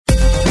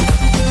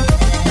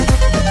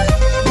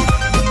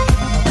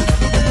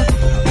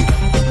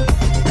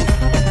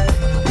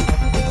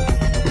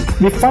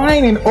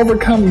Define and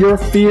overcome your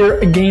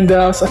fear, game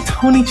devs.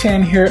 Tony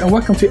Chan here, and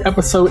welcome to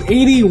episode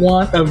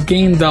 81 of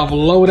Game Dev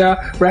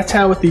Loadout, where I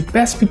chat with the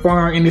best people in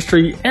our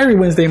industry every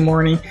Wednesday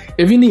morning.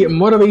 If you need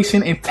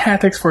motivation and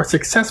tactics for a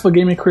successful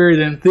gaming career,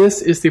 then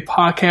this is the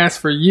podcast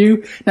for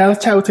you. Now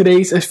let's chat with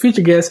today's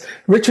featured guest,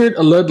 Richard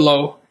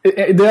Ludlow.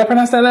 Did I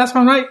pronounce that last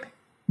one right?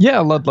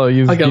 Yeah, Ludlow,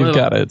 you've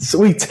got it.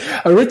 Sweet.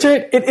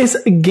 Richard, it is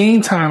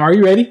game time. Are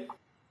you ready?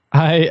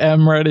 I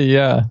am ready,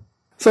 yeah.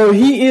 So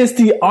he is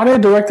the audio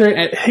director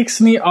at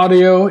Hexany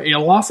Audio, a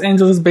Los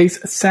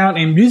Angeles-based sound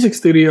and music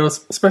studio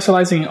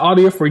specializing in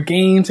audio for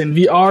games and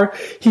VR.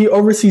 He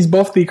oversees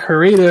both the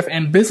creative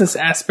and business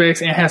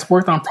aspects and has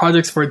worked on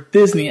projects for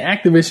Disney,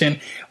 Activision,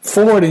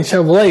 Ford, and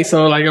Chevrolet,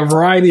 so like a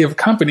variety of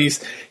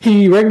companies.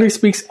 He regularly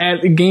speaks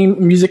at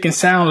game, music, and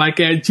sound like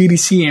at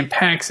GDC and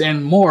PAX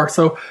and more.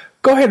 So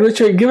go ahead,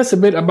 Richard, give us a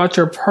bit about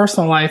your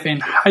personal life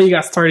and how you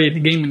got started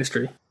in the game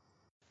industry.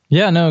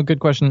 Yeah, no, good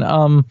question.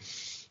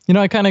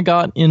 I kind of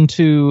got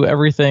into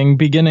everything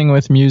beginning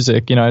with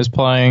music. I was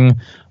playing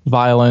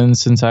violin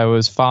since I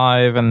was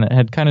 5 and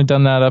had kind of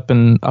done that up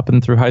and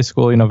through high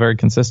school, very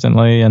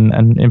consistently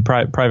and in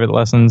private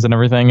lessons and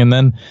everything. And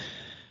then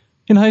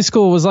in high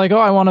school was like,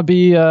 I want to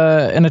be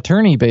an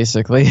attorney,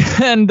 basically.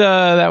 And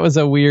that was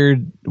a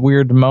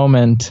weird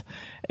moment.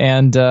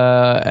 And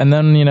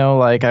then,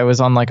 I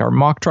was on our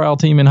mock trial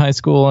team in high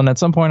school. And at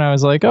some point I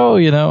was like, I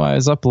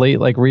was up late,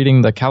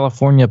 reading the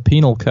California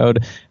Penal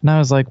Code. And I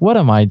was like, what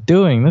am I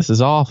doing? This is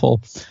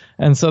awful.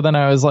 And so then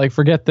I was like,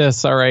 forget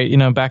this. All right,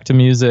 back to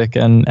music.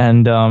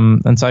 And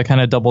so I kind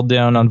of doubled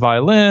down on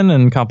violin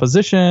and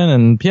composition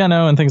and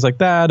piano and things like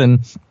that.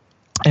 And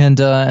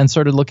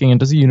started looking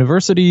into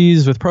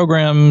universities with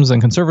programs and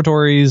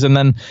conservatories. And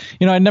then,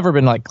 I'd never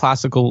been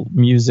classical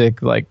music,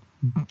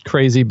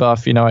 crazy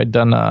buff. I'd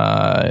done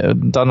a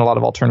lot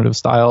of alternative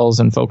styles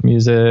and folk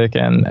music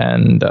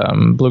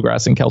and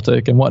bluegrass and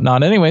Celtic and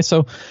whatnot. Anyway,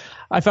 so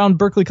I found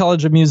Berklee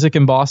College of Music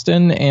in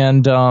Boston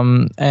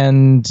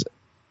and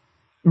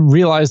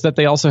realized that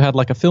they also had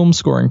a film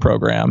scoring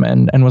program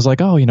and was like,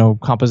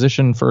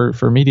 composition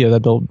for media,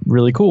 that'd be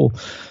really cool.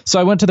 So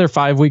I went to their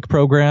 5-week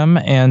program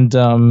and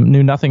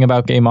knew nothing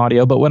about game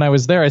audio. But when I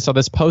was there, I saw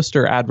this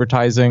poster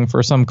advertising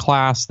for some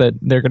class that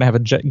they're going to have a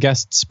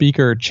guest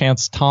speaker,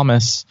 Chance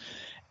Thomas.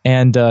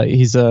 And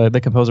he's the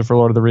composer for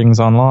Lord of the Rings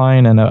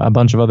Online and a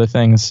bunch of other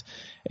things.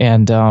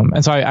 And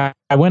so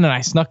I went and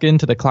I snuck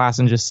into the class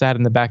and just sat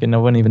in the back and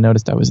no one even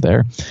noticed I was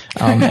there.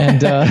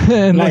 And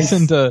nice.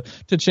 Listened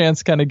to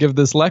Chance kind of give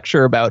this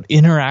lecture about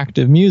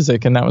interactive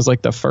music. And that was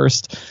the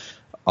first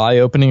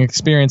eye-opening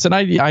experience. And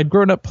I'd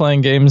grown up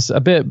playing games a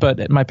bit,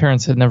 but my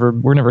parents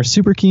were never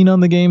super keen on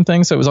the game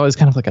thing. So it was always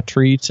kind of like a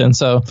treat. And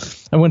so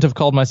I wouldn't have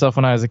called myself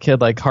when I was a kid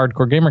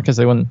hardcore gamer because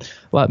they wouldn't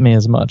let me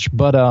as much.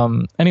 But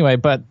anyway,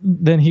 but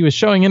then he was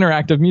showing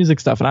interactive music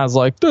stuff and I was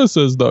like, this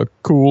is the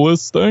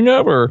coolest thing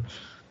ever.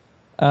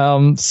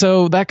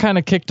 So that kind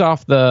of kicked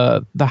off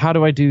the how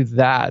do I do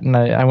that? And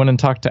I went and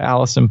talked to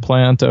Allison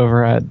Plant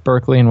over at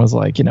Berklee and was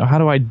like, how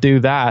do I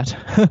do that?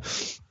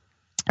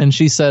 And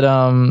she said,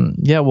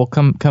 we'll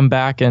come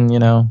back and,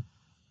 in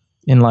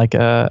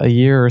a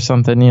year or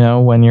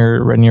something, when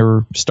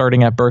you're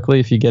starting at Berklee,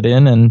 if you get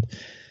in and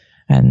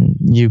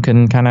you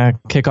can kind of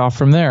kick off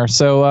from there.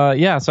 So,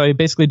 so I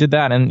basically did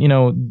that. And,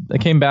 I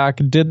came back,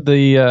 did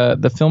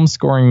the film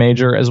scoring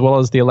major as well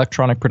as the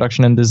electronic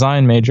production and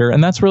design major.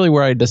 And that's really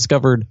where I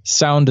discovered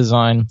sound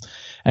design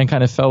and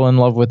kind of fell in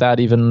love with that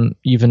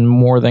even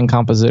more than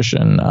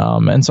composition.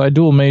 And so I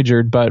dual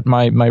majored, but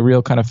my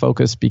real kind of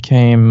focus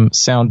became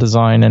sound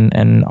design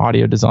and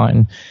audio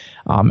design.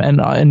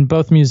 And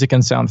both music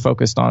and sound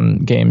focused on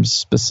games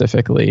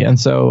specifically. And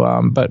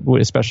so, but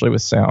especially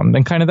with sound.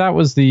 And kind of that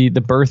was the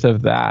birth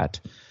of that,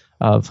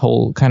 of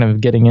whole kind of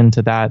getting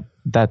into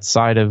that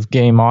side of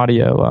game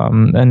audio.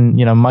 And,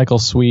 Michael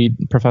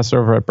Sweet,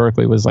 professor over at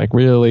Berklee, was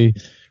really,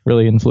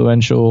 really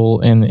influential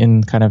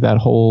in kind of that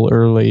whole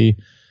early,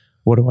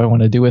 what do I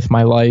want to do with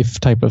my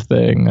life type of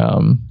thing.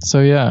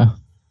 So, yeah.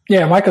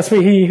 Yeah, Michael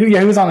Sweet,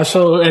 he was on the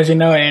show, as you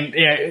know, and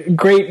yeah,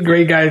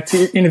 great guy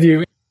to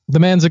interview. The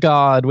man's a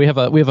god. We have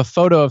a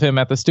photo of him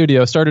at the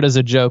studio. Started as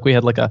a joke. We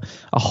had a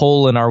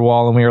hole in our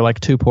wall and we were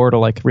too poor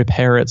to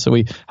repair it. So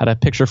we had a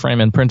picture frame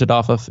and printed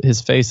off of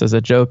his face as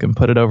a joke and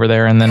put it over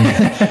there. And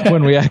then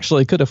when we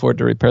actually could afford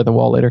to repair the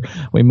wall later,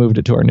 we moved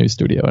it to our new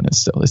studio and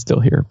it's still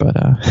here. But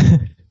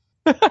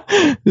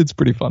it's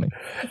pretty funny.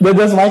 But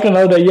does Michael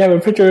know that you have a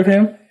picture of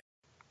him?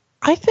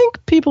 I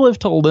think people have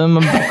told him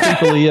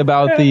creepily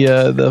about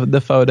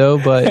the photo,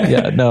 but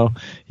yeah, no,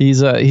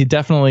 he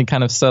definitely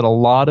kind of set a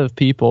lot of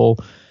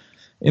people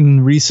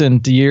in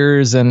recent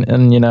years and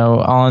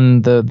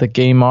on the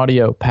game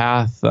audio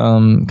path,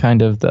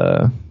 kind of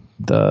the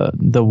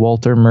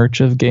Walter Murch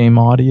of game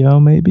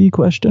audio, maybe ?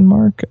 I don't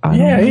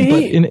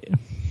know.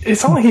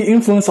 It's only he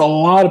influenced a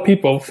lot of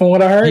people from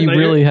what I heard. He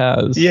really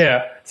has.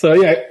 Yeah. So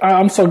yeah,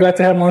 I'm so glad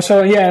to have him on the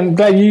show. Yeah, I'm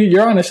glad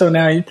you're on the show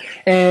now.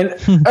 And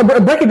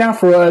break it down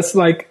for us,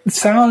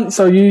 sound.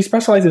 So you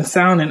specialize in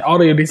sound and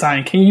audio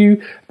design. Can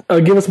you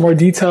give us more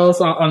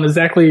details on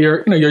exactly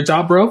your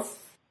job, bro?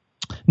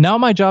 Now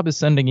my job is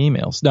sending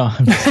emails. No,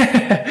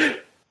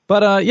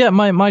 but yeah,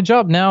 my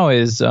job now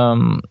is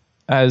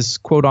as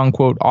quote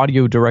unquote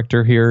audio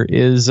director here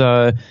is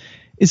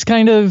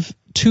kind of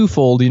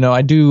twofold.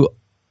 I do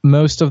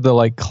most of the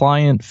like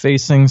client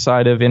facing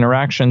side of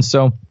interaction.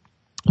 So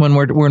when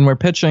we're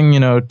pitching,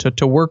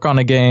 to work on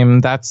a game,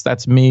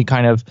 that's me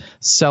kind of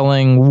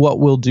selling what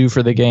we'll do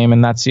for the game,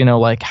 and that's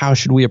like how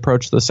should we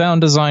approach the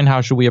sound design,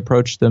 how should we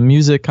approach the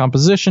music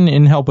composition,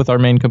 in help with our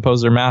main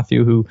composer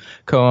Matthew, who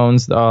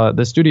co-owns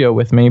the studio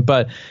with me.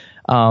 But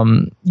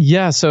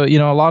yeah, so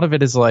a lot of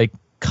it is like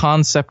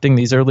concepting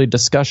these early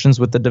discussions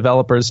with the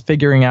developers,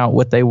 figuring out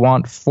what they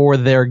want for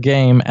their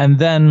game, and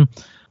then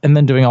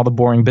doing all the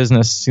boring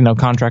business,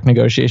 contract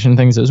negotiation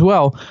things as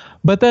well.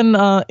 But then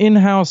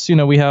in-house,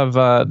 we have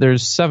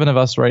there's 7 of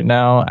us right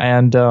now,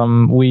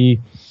 and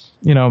we,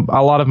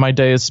 a lot of my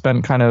day is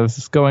spent kind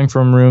of going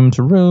from room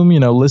to room,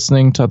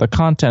 listening to the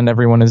content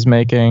everyone is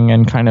making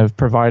and kind of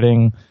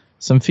providing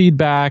some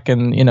feedback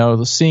and,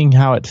 seeing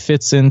how it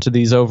fits into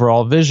these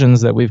overall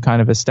visions that we've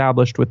kind of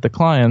established with the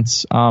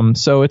clients.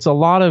 So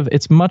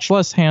it's much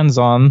less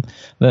hands-on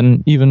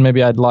than even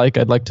maybe I'd like.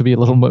 I'd like to be a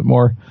little bit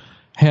more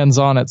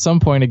hands-on at some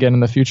point again in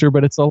the future,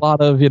 but it's a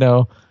lot of,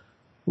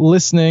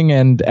 listening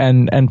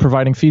and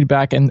providing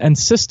feedback and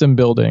system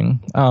building.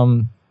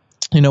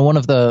 One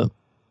of the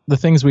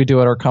things we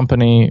do at our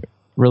company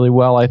really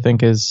well, I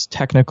think, is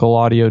technical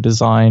audio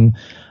design.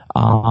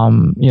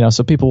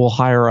 So people will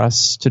hire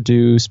us to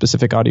do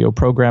specific audio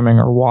programming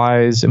or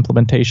WISE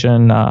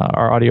implementation.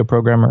 Our audio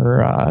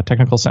programmer,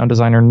 technical sound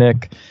designer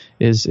Nick,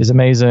 is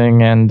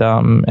amazing, and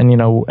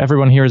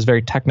everyone here is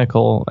very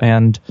technical,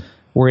 and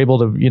we're able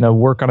to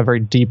work on a very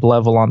deep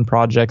level on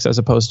projects as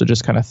opposed to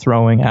just kind of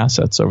throwing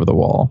assets over the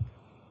wall.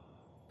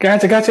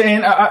 Gotcha.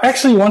 And I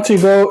actually want to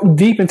go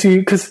deep into,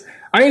 because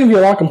I interview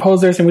a lot of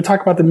composers and we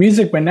talk about the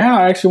music, but now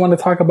I actually want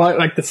to talk about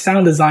like the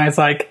sound designs,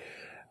 like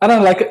I don't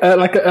know,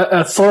 like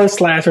a sword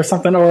slash or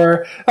something,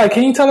 or like,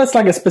 can you tell us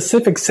like a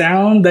specific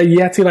sound that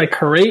you have to like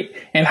create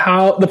and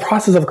how the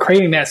process of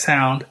creating that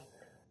sound?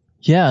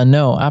 Yeah,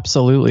 no,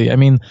 absolutely. I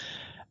mean,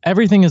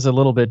 everything is a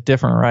little bit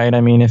different, right? I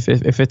mean, if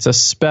it's a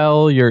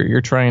spell,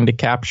 you're trying to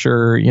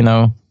capture,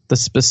 the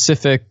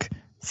specific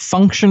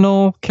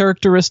functional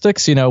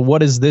characteristics,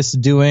 what is this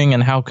doing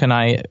and how can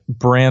I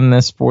brand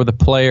this for the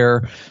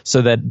player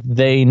so that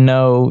they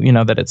know,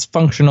 that it's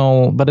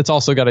functional, but it's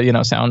also got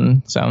to,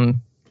 sound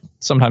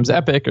sometimes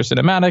epic or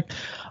cinematic.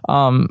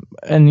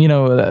 And,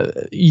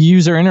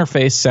 user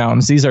interface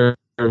sounds, these are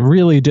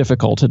really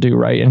difficult to do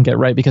right and get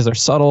right because they're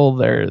subtle,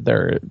 they're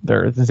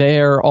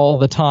there all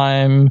the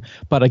time,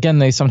 but again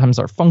they sometimes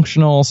are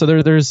functional. So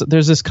there's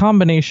this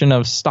combination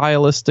of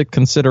stylistic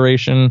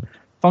consideration,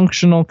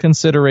 functional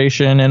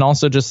consideration, and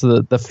also just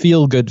the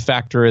feel good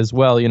factor as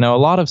well. A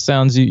lot of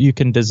sounds you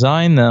can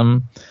design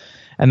them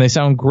and they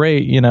sound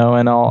great,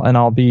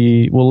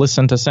 we'll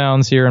listen to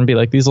sounds here and be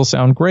like, these will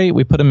sound great.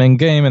 We put them in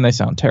game and they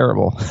sound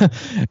terrible.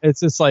 It's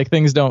just like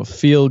things don't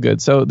feel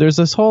good. So there's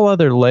this whole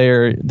other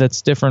layer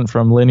that's different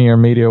from linear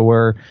media,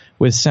 where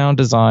with sound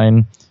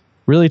design,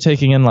 really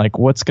taking in like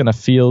what's going to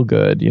feel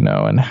good,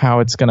 and how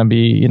it's going to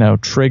be,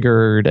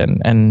 triggered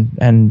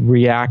and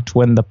react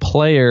when the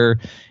player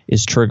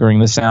is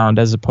triggering the sound,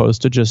 as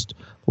opposed to just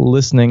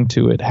listening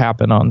to it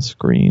happen on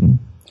screen.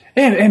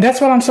 And that's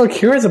what I'm so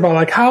curious about.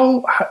 Like,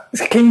 how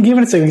can you give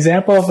us an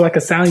example of like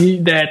a sound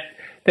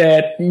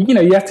that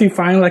you have to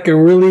find like a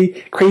really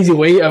crazy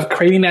way of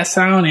creating that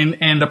sound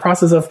and the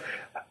process of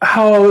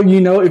how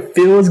it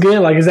feels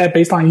good? Like, is that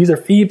based on user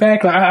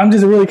feedback? Like, I'm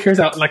just really curious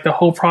about like the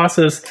whole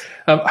process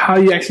of how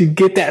you actually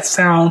get that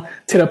sound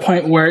to the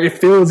point where it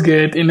feels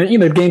good and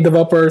game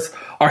developers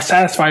are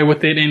satisfied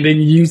with it, and then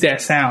you use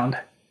that sound.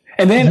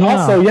 And then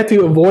also you have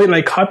to avoid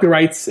like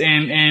copyrights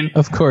and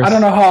of course, I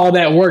don't know how all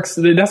that works.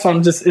 That's why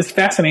it's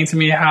fascinating to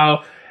me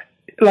how,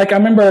 like, I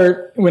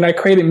remember when I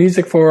created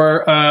music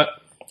for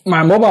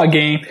my mobile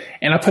game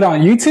and I put it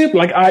on YouTube,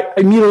 like I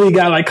immediately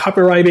got like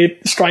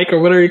copyrighted strike or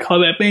whatever you call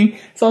that thing.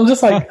 So I'm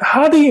just like,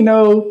 how do you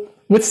know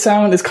which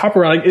sound is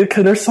copyrighted?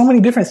 Because there's so many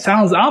different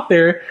sounds out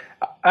there,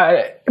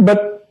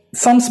 but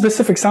some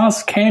specific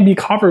sounds can be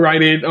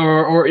copyrighted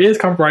or is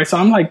copyrighted. So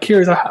I'm like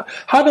curious,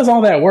 how does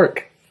all that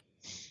work?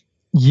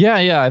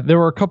 Yeah. There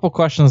were a couple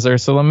questions there.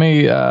 So let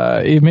me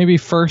maybe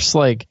first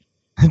like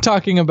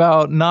talking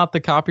about not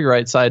the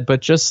copyright side,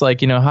 but just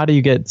like, how do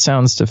you get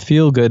sounds to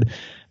feel good?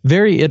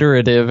 Very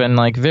iterative and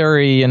like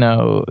very,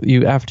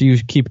 you after you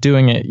keep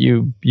doing it,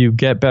 you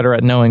get better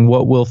at knowing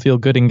what will feel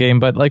good in game.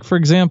 But like, for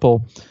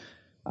example,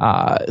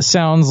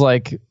 sounds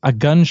like a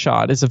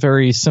gunshot is a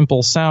very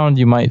simple sound.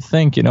 You might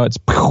think, it's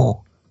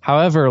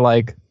however,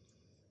 like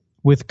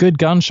with good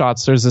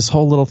gunshots, there's this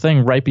whole little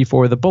thing right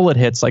before the bullet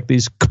hits, like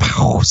these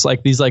mechanical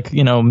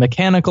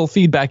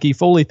feedbacky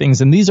Foley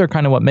things, and these are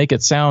kind of what make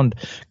it sound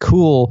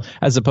cool,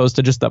 as opposed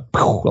to just the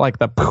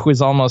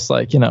is almost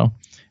like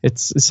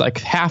it's like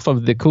half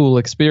of the cool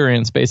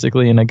experience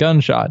basically in a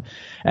gunshot,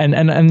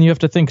 and you have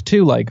to think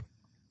too, like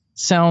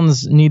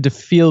sounds need to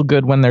feel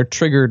good when they're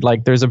triggered.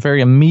 Like there's a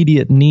very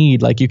immediate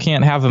need. Like you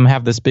can't have them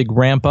have this big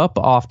ramp up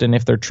often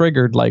if they're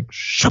triggered. Like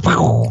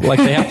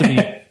they have to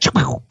be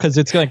because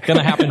it's going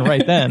to happen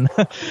right then.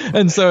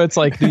 And so it's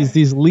like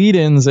these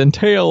lead-ins and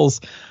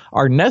tails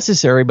are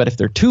necessary, but if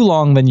they're too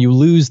long, then you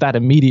lose that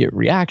immediate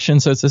reaction.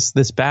 So it's just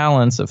this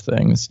balance of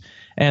things.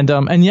 And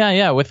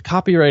with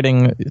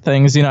copywriting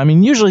things, I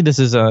mean, usually this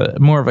is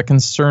more of a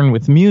concern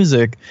with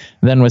music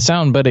than with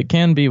sound, but it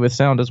can be with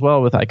sound as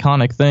well, with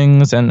iconic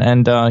things.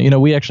 And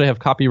we actually have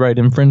copyright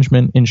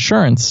infringement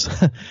insurance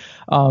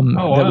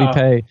that we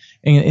pay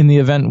in the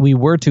event we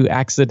were to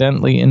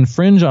accidentally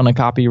infringe on a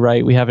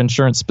copyright. We have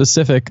insurance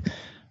specific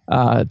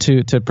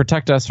to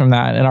protect us from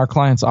that, and our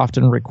clients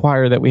often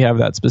require that we have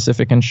that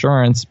specific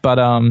insurance. But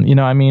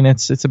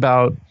it's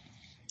about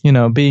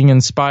being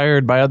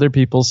inspired by other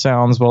people's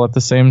sounds while at the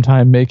same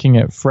time making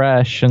it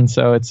fresh. And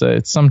so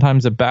it's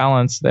sometimes a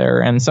balance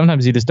there, and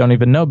sometimes you just don't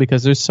even know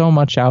because there's so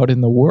much out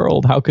in the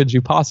world. How could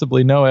you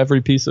possibly know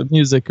every piece of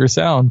music or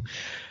sound?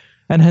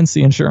 And hence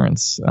the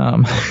insurance. That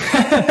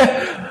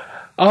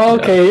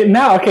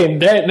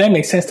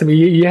makes sense to me.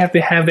 You have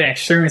to have that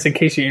insurance in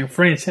case you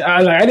infringe.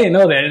 I didn't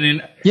know that.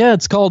 And yeah,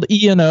 it's called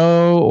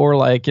E&O, or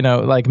like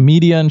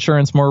media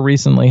insurance more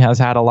recently has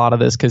had a lot of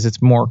this because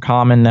it's more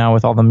common now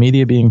with all the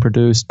media being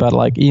produced. But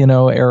like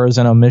E&O, errors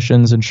and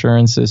omissions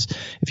insurance is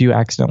if you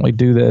accidentally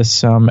do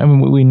this.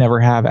 And we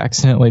never have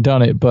accidentally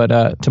done it,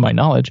 but to my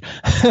knowledge.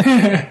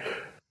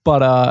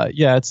 But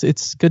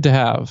it's good to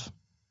have.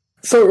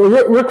 So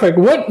real quick,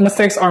 what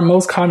mistakes are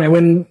most common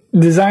when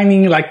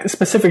designing like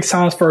specific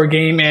sounds for a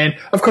game? And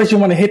of course, you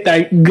want to hit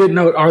that good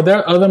note. Are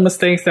there other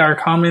mistakes that are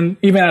common,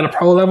 even at a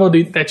pro level,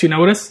 that you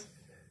notice?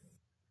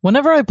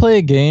 Whenever I play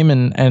a game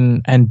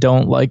and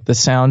don't like the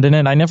sound in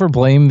it, I never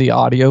blame the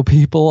audio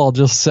people. I'll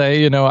just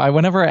say,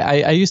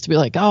 I used to be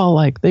like, oh,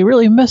 like they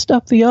really messed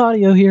up the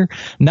audio here.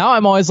 Now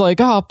I'm always like,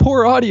 oh,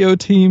 poor audio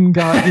team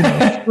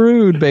got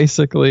screwed.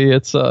 Basically,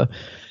 it's the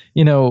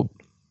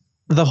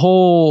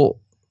whole.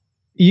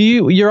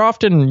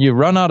 You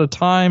run out of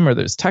time, or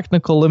there's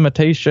technical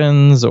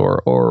limitations,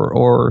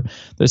 or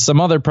there's some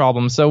other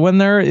problem. So when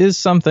there is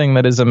something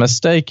that is a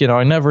mistake,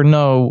 I never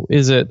know,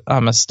 is it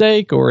a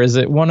mistake or is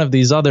it one of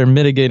these other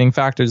mitigating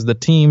factors the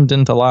team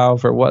didn't allow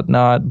for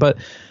whatnot. But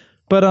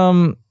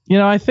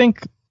I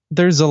think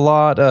there's a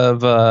lot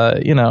of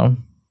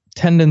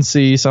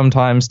tendency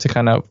sometimes to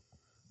kind of,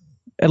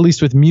 at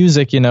least with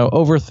music,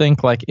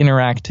 overthink like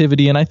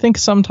interactivity. And I think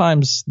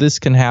sometimes this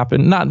can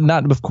happen.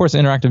 Not of course,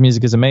 interactive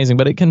music is amazing,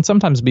 but it can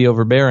sometimes be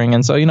overbearing.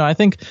 And so, I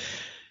think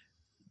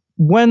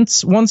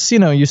once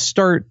you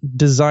start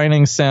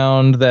designing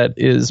sound that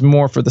is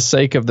more for the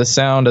sake of the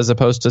sound as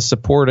opposed to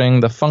supporting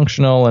the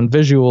functional and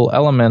visual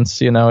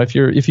elements,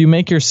 if you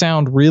make your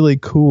sound really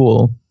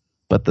cool,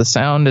 but the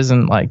sound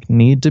isn't like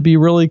need to be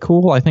really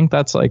cool, I think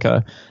that's like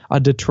a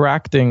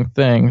detracting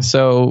thing.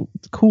 So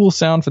cool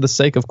sound for the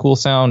sake of cool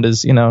sound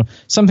is,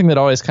 something that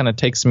always kind of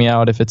takes me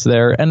out if it's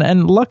there.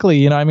 And luckily,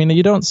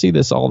 you don't see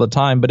this all the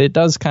time, but it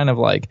does kind of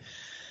like,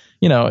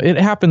 it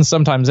happens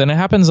sometimes, and it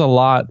happens a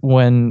lot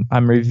when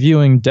I'm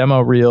reviewing demo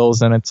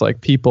reels and it's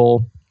like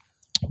people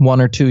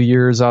 1 or 2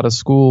 years out of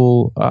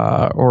school,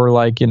 or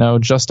like,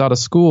 just out of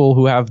school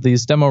who have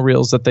these demo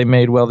reels that they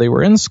made while they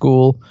were in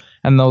school.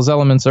 And those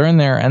elements are in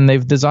there, and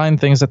they've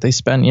designed things that they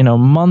spent,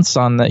 months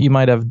on that you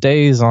might have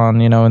days on,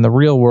 in the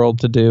real world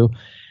to do.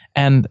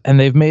 And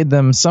they've made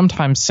them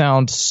sometimes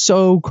sound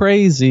so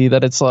crazy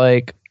that it's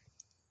like,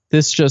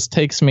 this just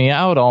takes me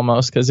out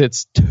almost because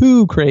it's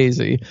too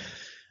crazy.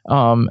 So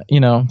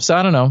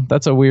I don't know.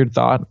 That's a weird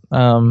thought.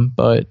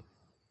 But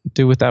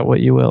do with that what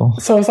you will.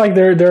 So it's like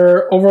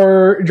they're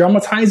over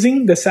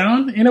dramatizing the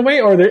sound in a way,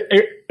 or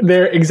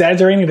they're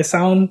exaggerating the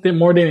sound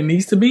more than it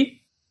needs to be.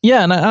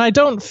 Yeah, and I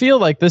don't feel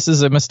like this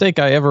is a mistake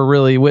I ever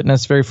really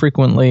witnessed very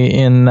frequently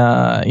in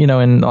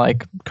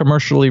like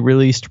commercially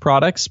released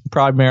products,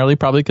 primarily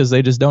probably because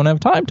they just don't have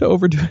time to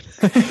overdo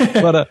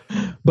it.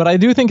 But I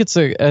do think it's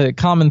a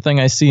common thing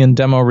I see in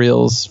demo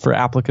reels for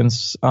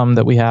applicants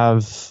that we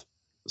have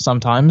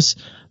sometimes.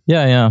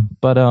 Yeah.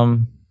 But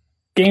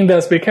game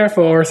devs, be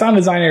careful, or sound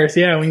designers.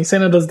 Yeah, when you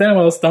send in those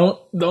demos, don't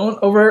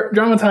over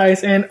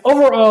dramatize. And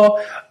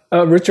overall,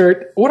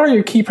 Richard, what are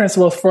your key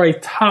principles for a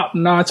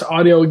top-notch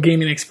audio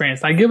gaming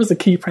experience? Like, give us the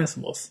key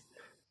principles.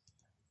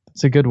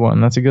 That's a good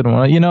one.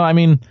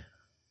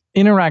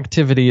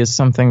 Interactivity is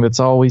something that's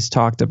always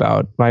talked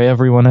about by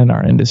everyone in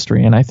our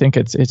industry, and I think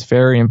it's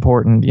very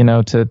important,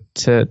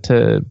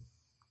 to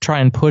try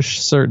and push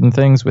certain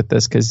things with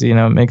this because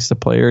it makes the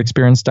player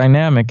experience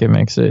dynamic. It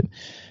makes it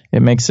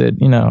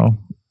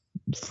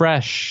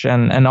fresh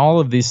and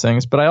all of these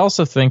things. But I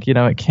also think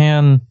it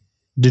can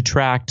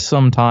detract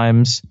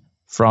sometimes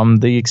from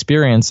the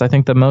experience. I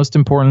think the most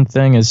important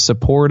thing is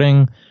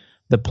supporting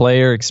the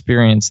player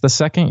experience. The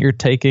second you're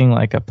taking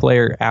like a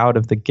player out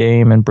of the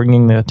game and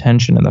bringing the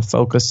attention and the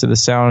focus to the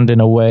sound in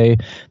a way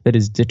that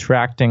is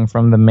detracting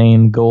from the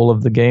main goal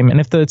of the game.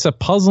 And if it's a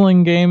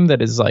puzzling game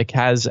that is like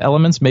has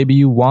elements, maybe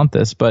you want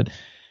this, but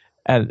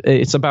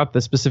it's about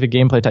the specific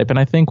gameplay type. And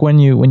I think when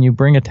you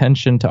bring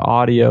attention to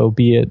audio,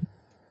 be it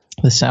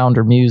the sound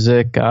or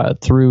music,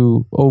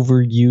 through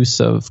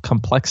overuse of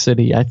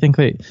complexity, I think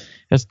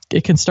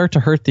it can start to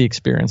hurt the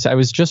experience. I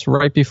was just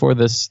right before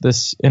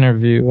this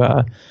interview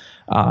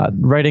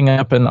writing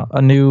up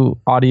a new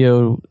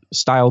audio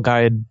style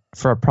guide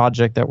for a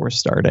project that we're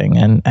starting,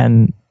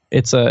 and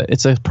it's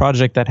a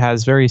project that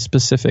has very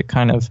specific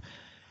kind of,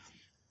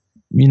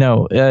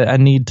 a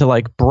need to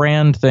like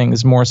brand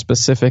things more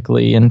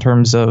specifically in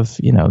terms of,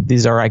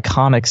 these are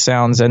iconic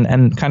sounds,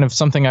 and kind of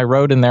something I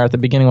wrote in there at the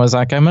beginning was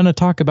like, I'm going to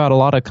talk about a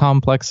lot of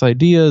complex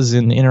ideas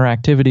in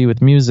interactivity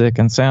with music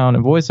and sound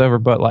and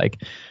voiceover, but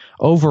like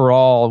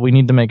overall we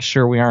need to make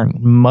sure we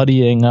aren't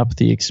muddying up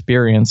the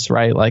experience,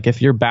 right? Like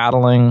if you're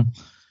battling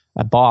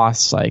a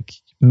boss, like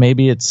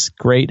maybe it's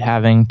great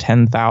having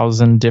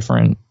 10,000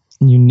 different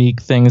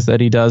unique things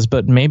that he does,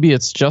 but maybe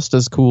it's just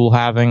as cool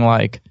having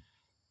like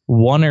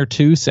one or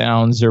two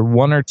sounds or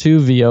one or two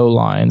VO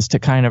lines to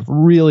kind of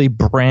really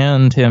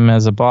brand him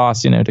as a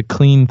boss, to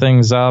clean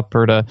things up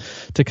or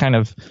to kind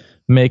of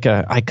make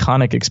a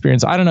iconic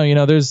experience. I don't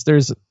know,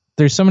 there's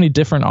so many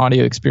different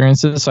audio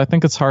experiences, so I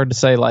think it's hard to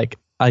say like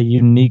a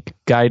unique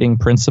guiding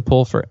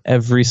principle for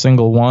every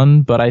single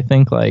one, but I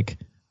think like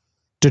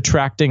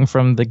detracting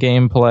from the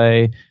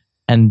gameplay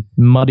and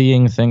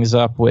muddying things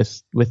up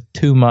with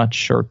too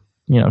much, or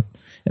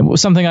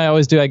something I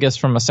always do, I guess,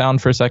 from a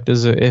sound perspective,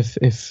 is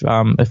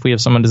if we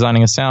have someone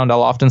designing a sound,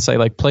 I'll often say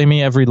like, play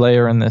me every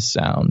layer in this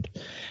sound,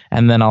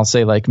 and then I'll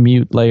say like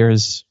mute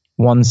layers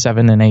 1,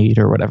 7, and 8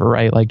 or whatever,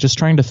 right? Like just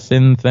trying to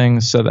thin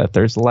things so that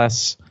there's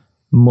less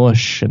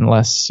mush and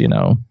less,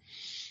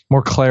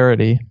 more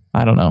clarity.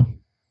 I don't know.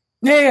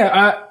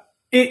 Yeah.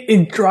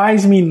 It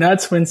drives me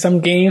nuts when some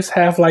games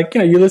have like,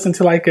 you listen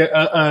to like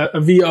a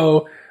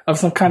VO of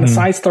some kind of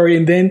side story,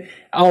 and then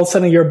all of a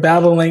sudden you're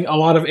battling a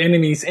lot of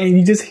enemies and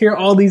you just hear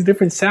all these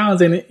different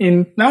sounds,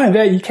 and not only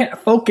that, you can't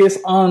focus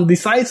on the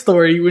side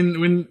story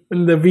when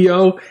the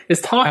VO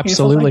is talking.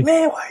 Absolutely. So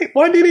I'm like, man,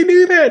 why did he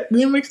do that?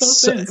 It makes no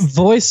sense.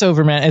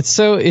 Voiceover, man,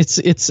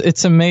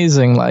 it's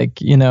amazing. Like,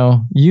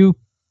 you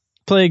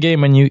play a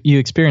game and you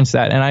experience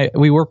that, and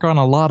we work on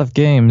a lot of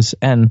games,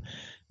 and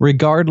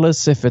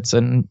regardless if it's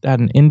an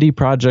indie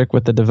project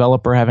with the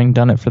developer having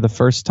done it for the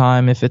first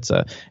time, if it's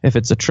a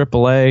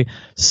AAA,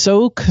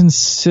 so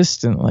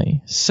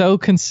consistently,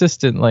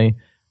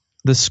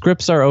 the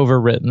scripts are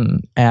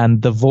overwritten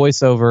and the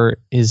voiceover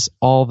is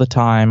all the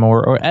time,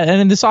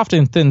 and this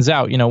often thins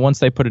out. Once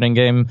they put it in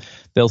game,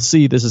 they'll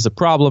see this is a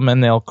problem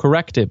and they'll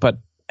correct it. But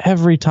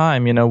every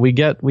time, we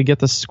get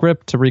the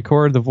script to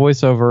record the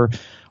voiceover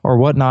or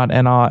whatnot,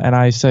 and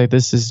I say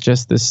this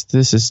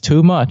is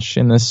too much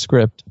in this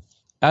script.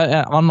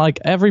 On like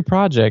every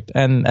project,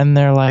 and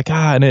they're like,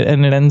 and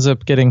it ends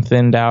up getting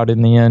thinned out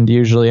in the end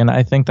usually. And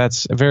I think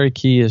that's very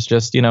key, is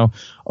just,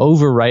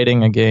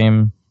 overwriting a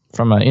game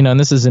from and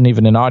this isn't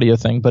even an audio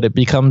thing, but it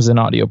becomes an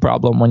audio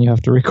problem when you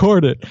have to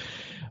record it.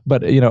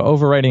 But,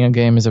 overwriting a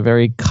game is a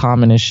very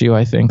common issue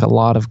I think a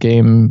lot of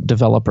game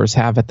developers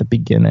have at the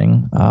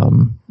beginning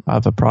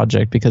of a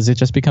project, because it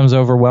just becomes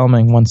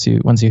overwhelming once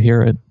you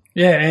hear it.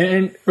 Yeah,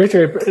 and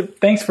Richard,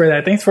 thanks for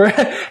that. Thanks for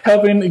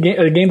helping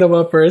game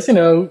developers,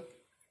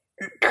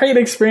 create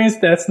an experience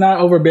that's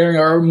not overbearing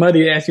or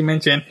muddy, as you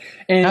mentioned.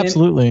 And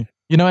absolutely.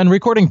 And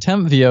recording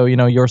temp VO,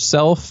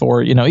 yourself,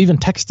 or, even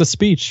text to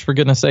speech, for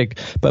goodness sake,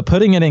 but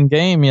putting it in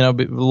game,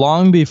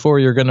 long before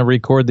you're going to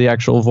record the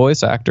actual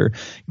voice actor,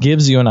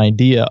 gives you an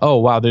idea. Oh,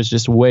 wow, there's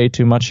just way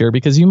too much here,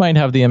 because you might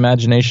have the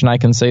imagination, I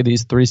can say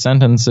these 3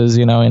 sentences,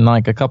 in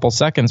like a couple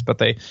seconds, but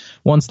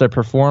once they're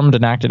performed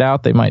and acted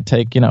out, they might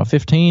take,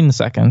 15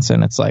 seconds.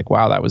 And it's like,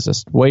 wow, that was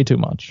just way too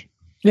much.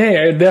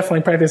 Yeah,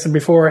 definitely practice it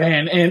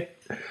beforehand.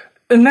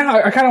 And now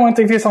I kind of want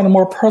to take this on a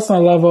more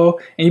personal level,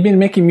 and you've been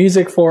making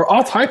music for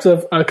all types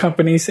of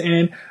companies,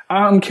 and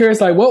I'm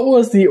curious, like, what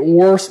was the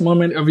worst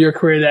moment of your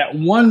career, that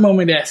one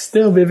moment that's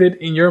still vivid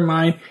in your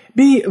mind?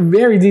 Be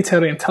very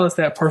detailed and tell us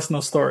that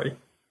personal story.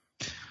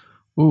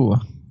 Ooh,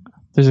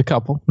 there's a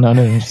couple. No,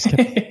 just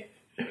kidding.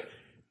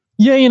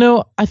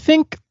 Yeah, I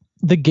think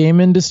the game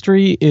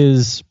industry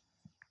is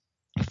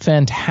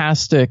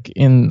fantastic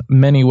in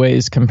many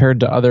ways compared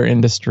to other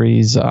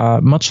industries,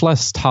 much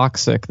less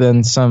toxic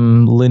than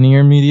some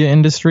linear media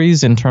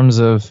industries, in terms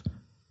of,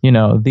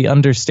 the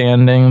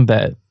understanding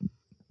that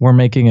we're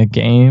making a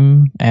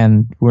game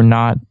and we're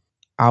not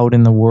out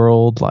in the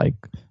world like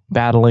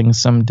battling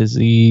some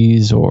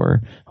disease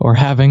or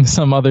having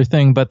some other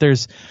thing. But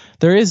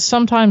there is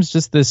sometimes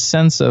just this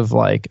sense of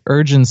like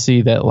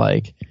urgency that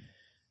like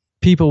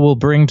people will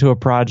bring to a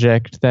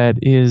project that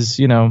is,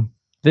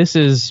 this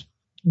is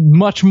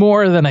much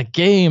more than a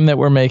game that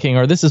we're making,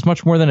 or this is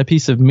much more than a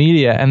piece of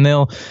media. And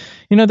they'll,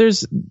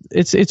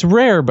 it's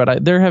rare,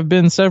 but there have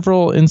been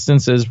several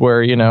instances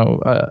where,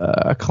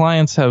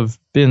 clients have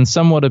been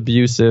somewhat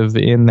abusive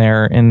in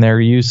their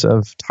use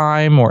of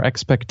time or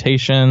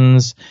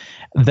expectations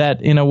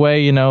that, in a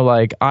way,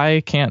 like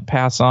I can't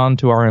pass on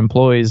to our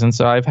employees. And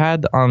so I've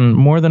had on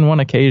more than one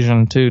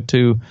occasion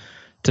to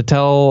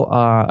tell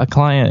a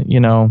client,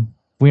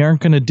 we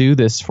aren't going to do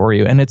this for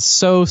you. And it's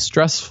so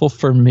stressful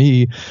for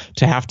me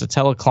to have to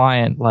tell a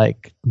client,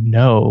 like,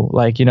 no,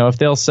 like, you know, if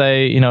they'll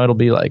say, you know, it'll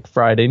be like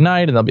Friday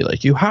night and they'll be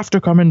like, you have to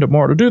come in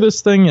tomorrow to do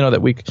this thing, you know,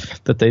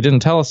 that they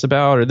didn't tell us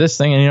about, or this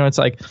thing. And, you know, it's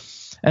like,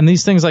 and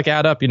these things like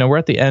add up. You know, we're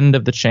at the end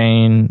of the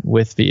chain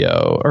with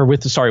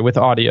with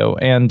audio,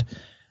 and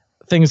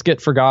things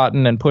get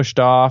forgotten and pushed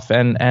off,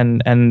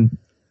 and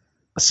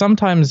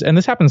sometimes, and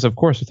this happens, of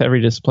course, with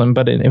every discipline,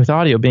 but with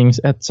audio being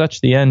at such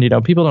the end, you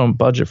know, people don't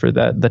budget for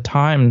the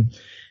time,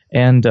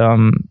 and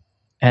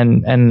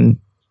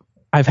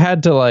I've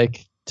had to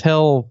like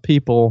tell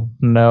people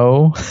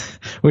no,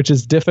 which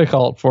is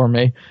difficult for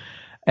me,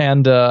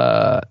 and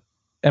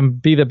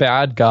be the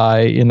bad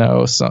guy, you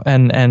know. So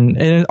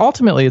and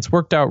ultimately, it's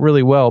worked out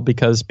really well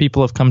because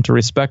people have come to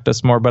respect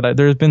us more. But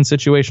there's been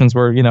situations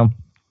where, you know,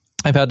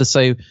 I've had to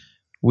say,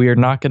 we are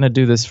not going to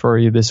do this for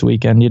you this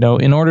weekend, you know,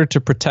 in order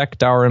to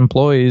protect our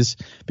employees,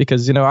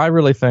 because, you know, I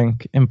really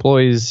think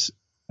employees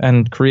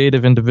and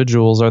creative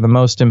individuals are the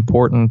most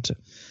important,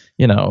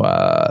 you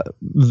know,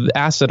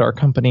 asset our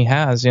company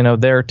has, you know,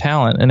 their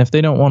talent. And if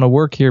they don't want to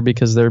work here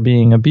because they're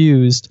being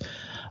abused,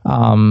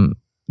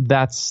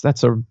 that's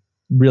a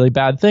really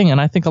bad thing.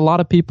 And I think a lot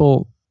of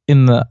people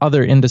in the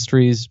other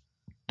industries,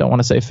 don't want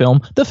to say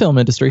the film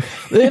industry,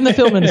 in the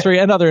film industry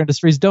and other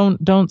industries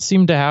don't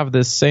seem to have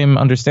this same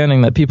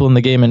understanding that people in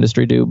the game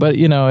industry do. But,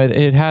 you know,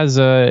 it has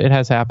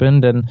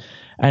happened.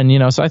 And, you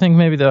know, so I think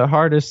maybe the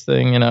hardest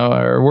thing, you know,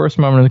 or worst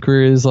moment of the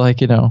career is like,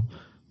 you know,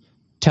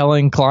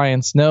 telling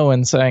clients no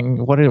and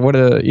saying, what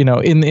are, you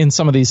know, in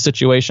some of these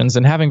situations,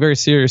 and having very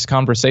serious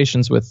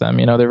conversations with them.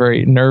 You know, they're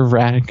very nerve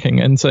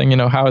wracking, and saying, you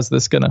know,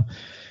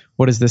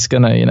 what is this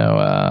gonna,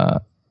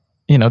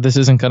 you know, this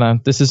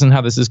isn't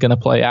how this is gonna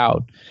play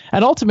out.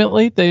 And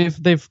ultimately,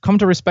 they've come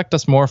to respect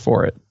us more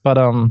for it. But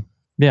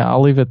yeah,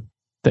 I'll leave it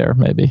there,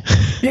 maybe.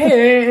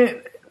 Yeah,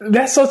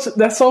 that's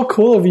so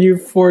cool of you,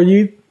 for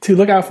you to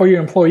look out for your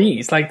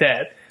employees like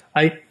that.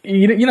 Like,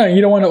 you know,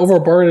 you don't want to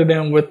overburden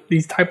them with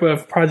these type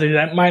of projects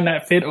that might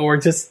not fit or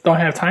just don't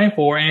have time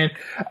for. And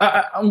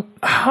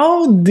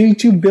how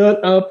did you build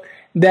up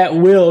that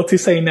will to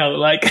say no?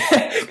 Like,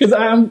 because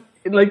I'm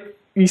like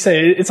you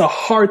say, it's a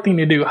hard thing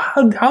to do.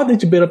 How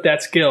did you build up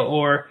that skill?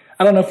 Or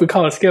I don't know if we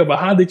call it skill, but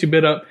how did you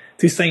build up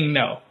to saying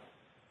no?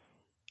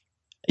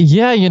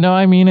 Yeah, you know,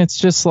 I mean, it's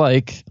just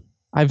like,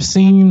 I've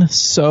seen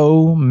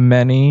so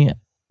many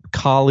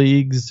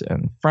colleagues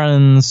and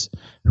friends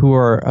who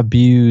are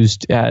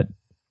abused at,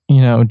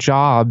 you know,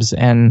 jobs,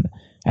 and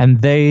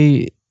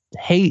they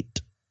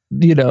hate,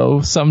 you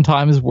know,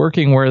 sometimes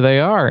working where they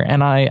are.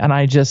 And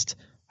I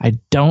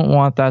don't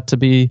want that to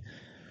be,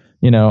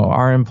 you know,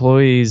 our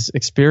employees'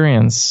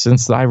 experience,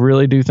 since I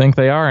really do think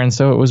they are. And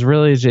so it was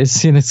really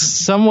just, you know, it's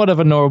somewhat of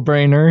a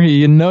no-brainer.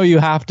 You know, you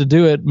have to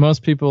do it.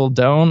 Most people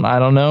don't. I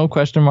don't know, ?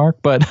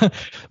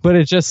 But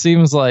it just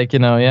seems like, you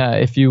know, yeah,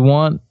 if you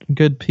want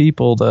good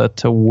people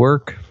to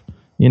work,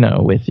 you know,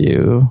 with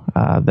you,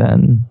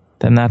 then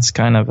that's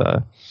kind of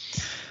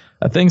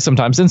a thing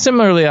sometimes. And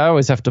similarly, I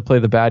always have to play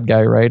the bad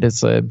guy, right?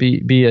 It's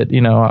be it, you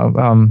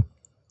know,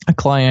 a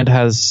client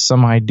has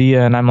some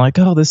idea, and I'm like,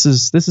 oh, this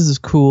is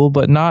cool,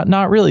 but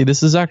not really.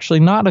 This is actually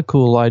not a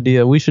cool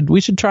idea. We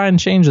should try and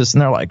change this.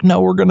 And they're like, no,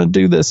 we're going to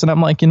do this. And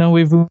I'm like, you know,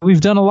 we've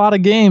done a lot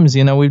of games.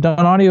 You know, we've done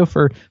audio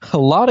for a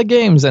lot of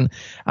games, and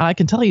I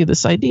can tell you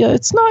this idea,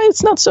 it's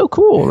not so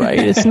cool, right?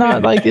 It's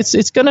not like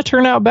it's going to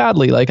turn out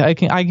badly. Like I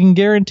can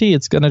guarantee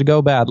it's going to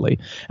go badly.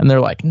 And they're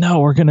like,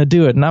 no, we're going to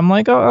do it. And I'm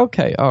like, oh,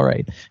 okay, all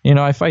right. You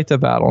know, I fight the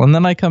battle, and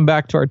then I come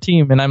back to our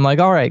team, and I'm like,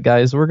 all right,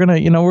 guys, we're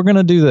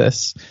gonna do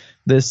this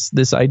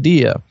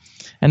idea.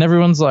 And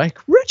everyone's like,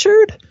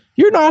 Richard,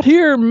 you're not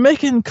here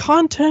making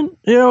content,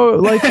 you know,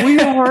 like we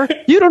are.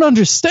 You don't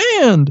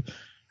understand.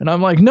 And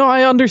I'm like, no,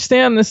 I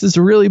understand this is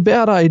a really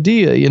bad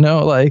idea, you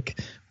know, like,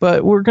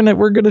 but we're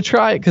gonna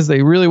try it because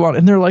they really want it.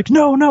 And they're like,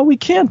 no, we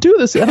can't do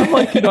this. And I'm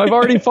like, you know, I've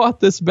already fought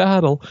this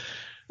battle.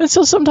 And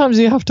so sometimes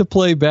you have to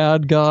play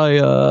bad guy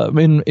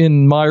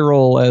in my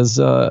role as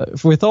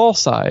with all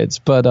sides.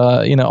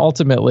 But you know,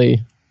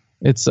 ultimately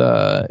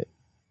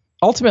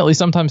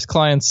sometimes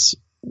clients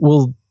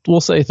will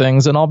say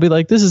things, and I'll be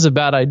like, this is a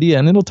bad idea,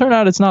 and it'll turn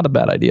out it's not a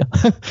bad idea.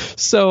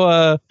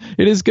 So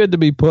it is good to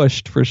be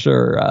pushed for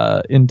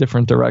sure in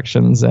different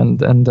directions.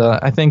 And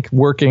I think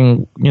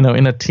working, you know,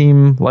 in a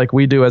team like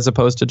we do, as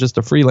opposed to just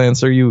a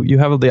freelancer, you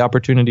have the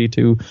opportunity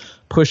to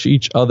push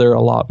each other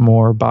a lot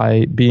more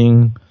by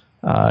being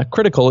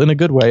critical in a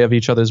good way of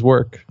each other's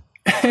work.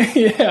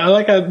 Yeah, I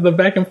like the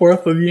back and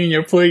forth with you and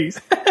your pleas.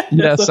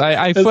 Yes,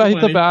 I fight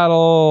the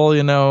battle,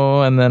 you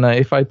know, and then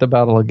I fight the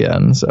battle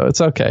again. So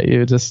it's okay.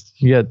 You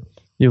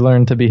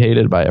learn to be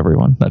hated by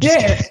everyone. That's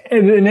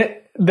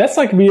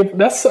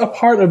a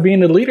part of being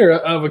the leader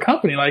of a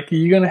company. Like,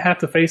 you're gonna have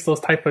to face those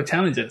type of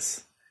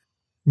challenges.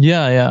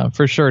 Yeah,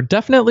 for sure.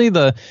 Definitely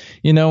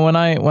when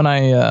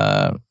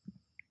I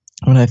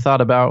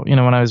thought about, you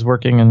know, when I was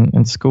working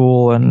in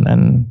school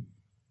and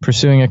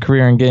pursuing a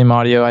career in game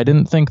audio, I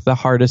didn't think the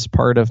hardest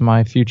part of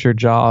my future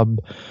job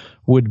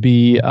would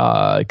be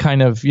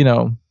kind of, you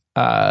know,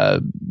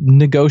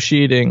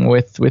 negotiating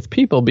with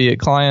people, be it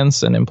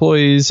clients and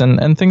employees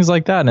and things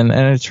like that. And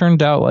it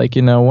turned out like,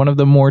 one of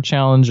the more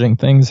challenging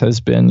things has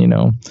been,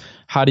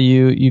 how do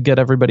you get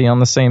everybody on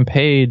the same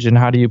page, and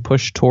how do you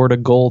push toward a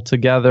goal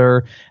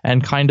together,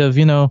 and kind of,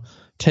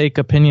 take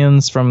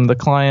opinions from the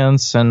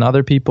clients and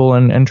other people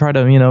and try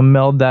to,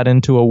 meld that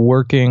into a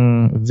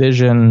working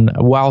vision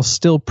while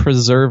still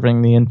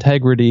preserving the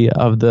integrity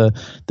of the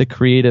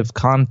creative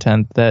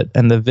content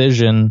and the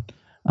vision.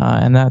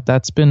 And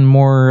that's been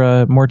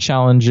more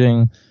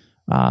challenging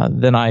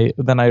than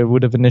I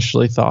would have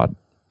initially thought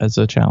as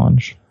a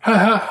challenge.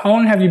 How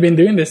long have you been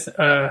doing this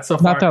so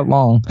far? Not that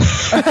long.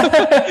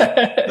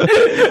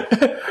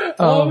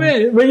 Oh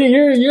man, but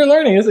you're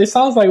learning. It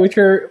sounds like what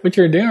you're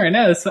doing right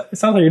now. It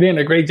sounds like you're doing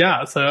a great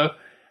job. So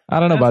I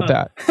don't know about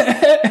that.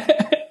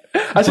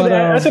 I should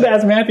have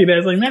asked Matthew that. I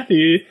was like,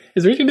 Matthew,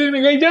 is Richard doing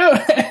a great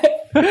job?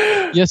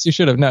 Yes, you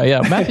should have. No,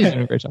 yeah, Matthew's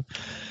doing a great job.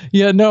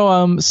 Yeah,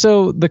 no.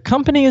 So the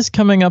company is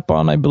coming up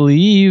on, I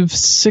believe,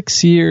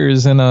 6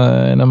 years in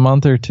a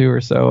month or two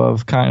or so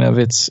of kind of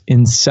its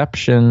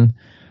inception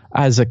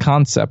as a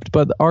concept.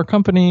 But our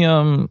company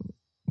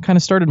kind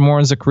of started more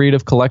as a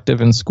creative collective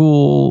in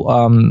school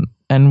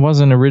and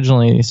wasn't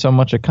originally so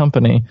much a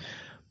company.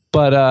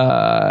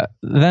 But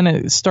then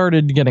it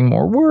started getting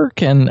more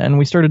work, and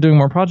we started doing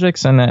more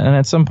projects. And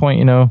at some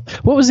point,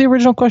 what was the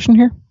original question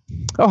here?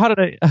 Oh,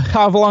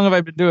 how long have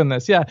I been doing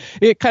this? Yeah,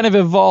 it kind of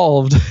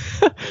evolved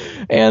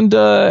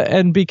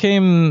and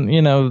became,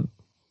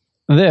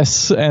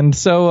 this. And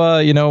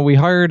so, we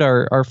hired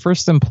our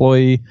first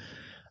employee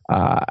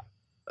a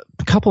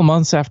couple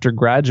months after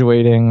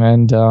graduating,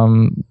 and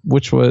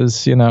which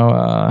was,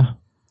 a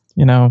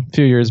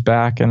few years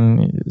back.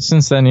 And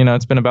since then,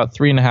 it's been about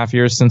 3.5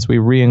 years since we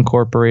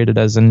reincorporated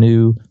as a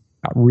new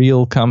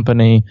real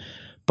company.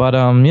 But,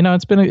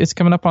 it's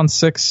coming up on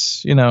 6,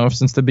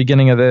 since the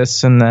beginning of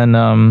this, and then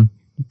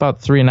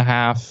about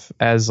 3.5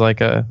 as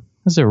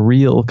a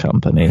real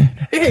company.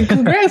 Hey,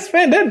 congrats,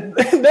 man.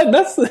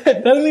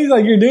 That means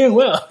like you're doing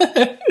well.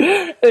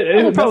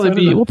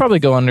 We'll probably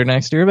go under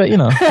next year, but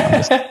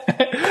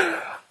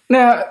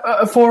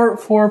Now,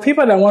 for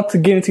people that want to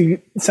get into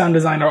sound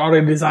design or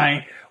audio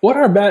design, what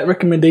are bad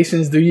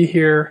recommendations do you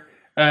hear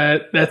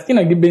that's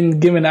been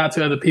given out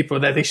to other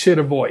people that they should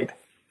avoid?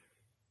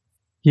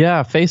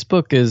 Yeah,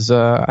 Facebook is.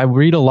 I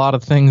read a lot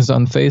of things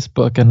on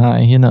Facebook, and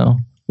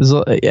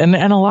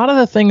and a lot of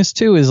the things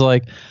too is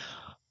like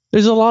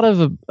there's a lot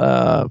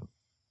of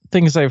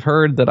things I've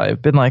heard that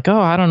I've been like, oh,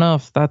 I don't know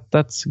if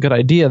that's a good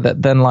idea.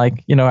 That then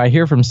I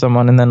hear from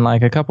someone, and then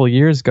a couple of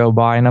years go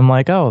by, and I'm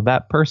like, oh,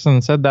 that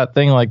person said that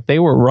thing, they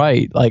were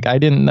right, I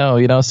didn't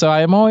know, So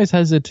I am always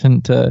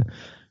hesitant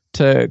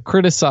to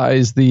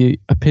criticize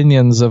the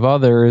opinions of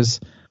others.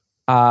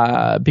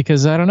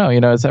 Because I don't know,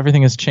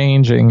 everything is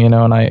changing,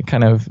 and I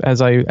kind of,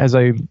 as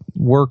I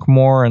work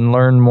more and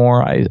learn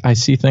more, I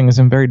see things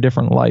in very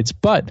different lights.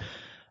 But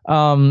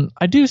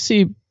I do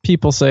see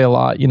people say a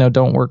lot,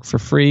 don't work for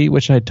free,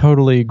 which I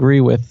totally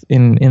agree with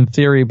in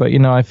theory. But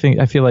I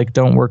feel like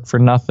don't work for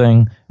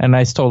nothing. And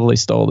I totally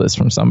stole this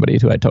from somebody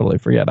who I totally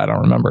forget. I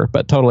don't remember,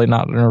 but totally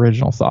not an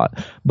original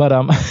thought. But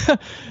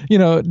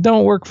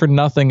don't work for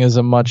nothing is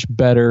a much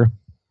better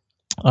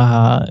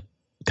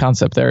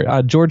concept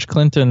there. George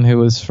Clinton, who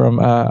was from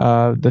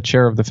the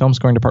chair of the film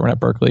scoring department at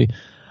Berkeley,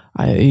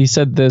 he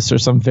said this or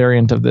some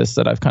variant of this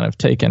that I've kind of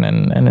taken,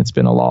 and it's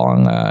been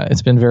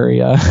it's been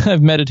very,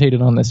 I've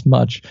meditated on this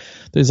much.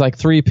 There's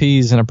 3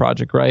 P's in a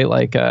project, right?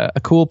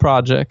 A cool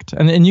project.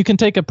 And you can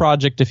take a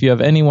project if you have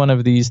any one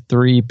of these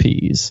 3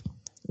 P's.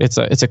 It's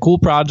a cool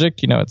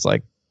project. It's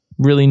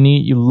really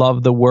neat. You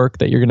love the work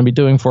that you're going to be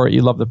doing for it.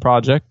 You love the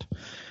project.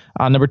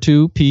 Number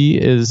 2, P,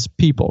 is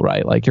people,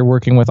 right? You're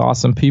working with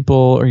awesome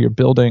people, or you're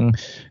building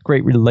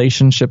great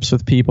relationships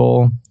with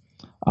people.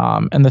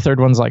 And the third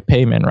one's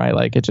payment,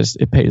 right?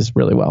 It pays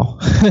really well.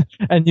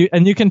 and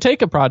you can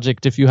take a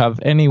project if you have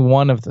any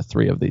one of the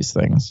 3 of these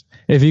things.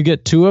 If you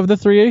get 2 of the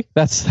 3,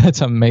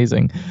 that's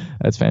amazing.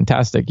 That's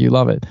fantastic. You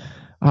love it.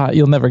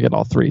 You'll never get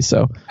all 3.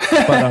 So,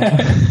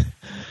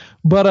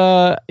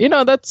 but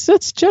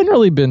that's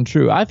generally been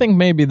true. I think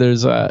maybe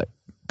there's a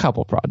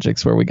couple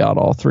projects where we got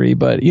all 3,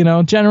 but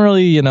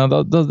generally,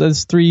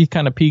 those 3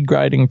 kind of P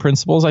guiding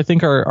principles I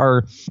think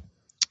are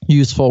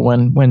useful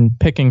when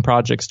picking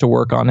projects to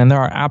work on. And there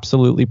are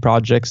absolutely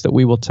projects that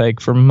we will take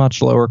for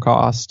much lower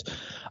cost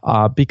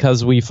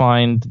because we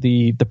find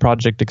the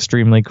project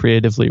extremely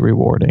creatively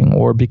rewarding,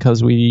 or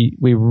because we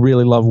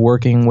really love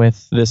working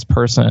with this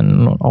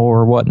person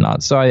or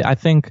whatnot. So I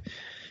think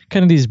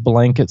kind of these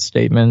blanket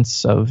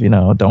statements of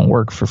don't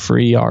work for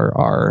free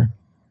are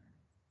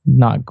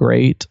not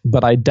great,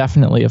 but I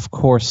definitely, of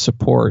course,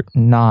 support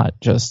not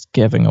just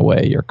giving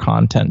away your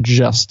content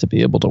just to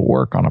be able to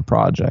work on a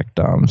project.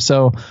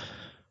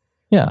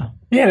 Yeah,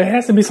 there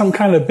has to be some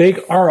kind of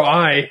big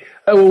ROI.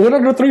 What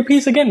are the 3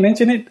 P's again?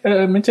 Mention it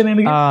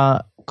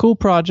again. Cool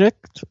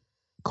project,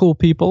 cool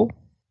people,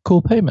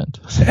 cool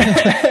payment.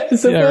 I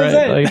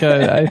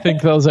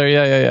think those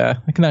are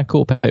not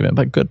cool payment,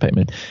 but good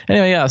payment.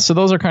 Anyway, yeah. So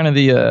those are kind of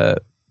the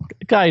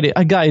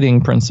a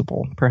guiding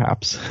principle,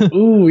 perhaps.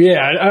 Ooh,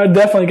 yeah, I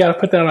definitely got to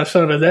put that on my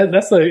shoulder. That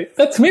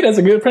to me, that's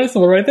a good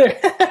principle right there.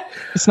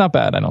 It's not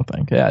bad, I don't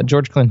think. Yeah,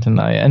 George Clinton,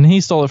 and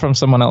he stole it from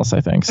someone else,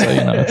 I think. So,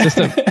 it's just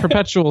a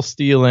perpetual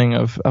stealing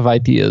of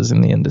ideas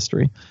in the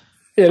industry.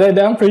 Yeah,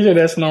 I'm pretty sure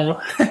that's normal.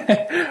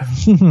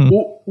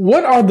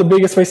 What are the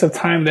biggest wastes of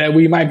time that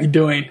we might be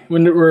doing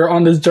when we're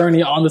on this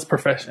journey, on this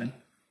profession?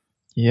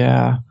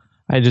 Yeah,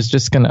 I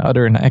just going to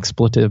utter an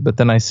expletive, but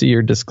then I see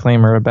your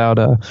disclaimer about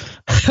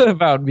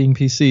about being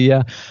PC.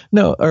 Yeah,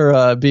 no,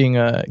 or being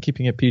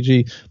keeping it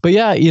PG. But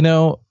yeah,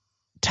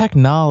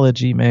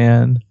 technology,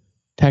 man.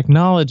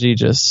 Technology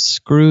just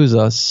screws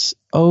us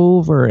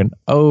over and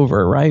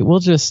over, right?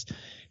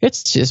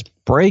 It's just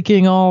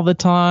breaking all the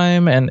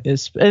time, and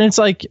it's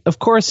like, of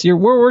course, we're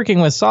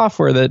working with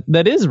software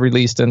that is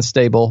released and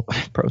stable,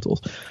 Pro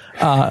Tools,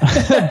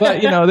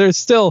 but there's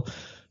still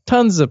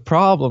tons of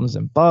problems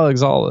and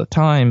bugs all the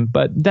time.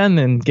 But then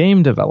in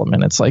game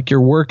development, it's like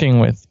you're working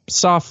with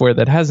software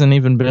that hasn't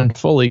even been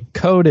fully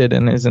coded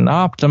and isn't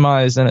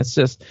optimized, and it's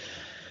just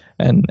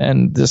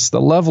and just the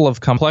level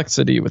of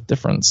complexity with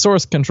different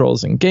source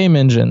controls and game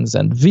engines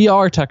and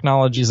VR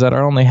technologies that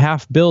are only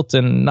half built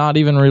and not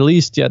even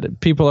released yet.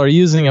 People are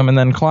using them, and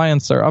then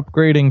clients are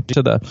upgrading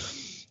to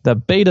the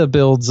beta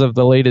builds of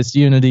the latest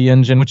Unity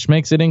engine, which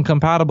makes it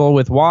incompatible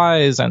with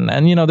Wise. And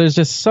there's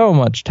just so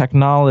much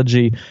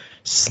technology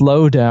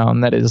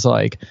slowdown that is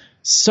like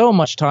so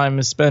much time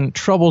is spent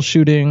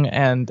troubleshooting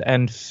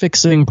and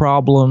fixing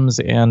problems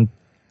and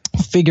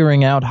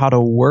figuring out how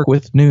to work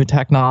with new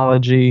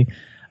technology.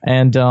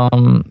 And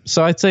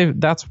so I'd say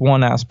that's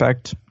one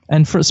aspect.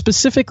 And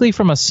specifically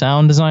from a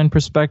sound design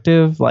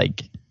perspective,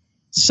 like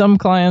some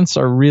clients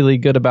are really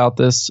good about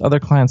this, other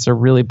clients are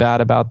really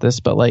bad about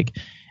this, but like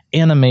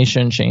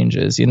animation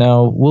changes,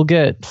 we'll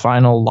get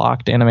final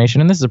locked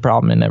animation, and this is a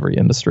problem in every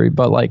industry,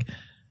 but like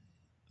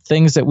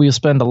things that we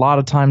spend a lot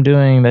of time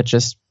doing that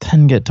just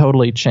then get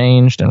totally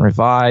changed and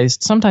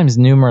revised, sometimes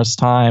numerous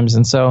times.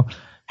 And so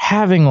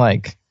having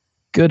like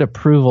good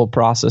approval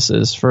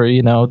processes for,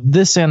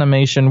 this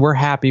animation, we're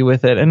happy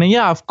with it. And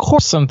yeah, of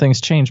course some things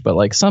change, but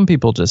like some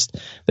people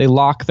they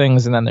lock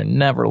things and then they're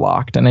never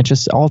locked. And it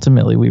just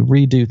ultimately we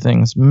redo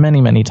things many,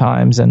 many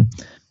times, and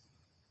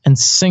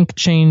sync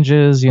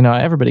changes,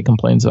 everybody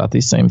complains about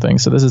these same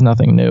things. So this is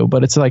nothing new,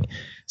 but it's like,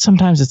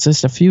 sometimes it's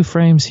just a few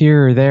frames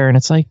here or there. And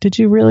it's like, did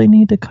you really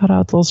need to cut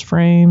out those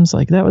frames?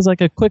 Like that was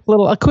like a quick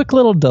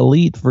little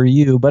delete for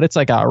you, but it's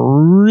like a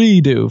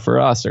redo for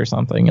us or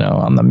something,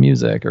 on the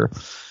music or,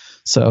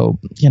 so,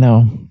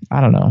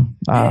 I don't know.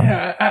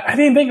 I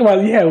didn't think about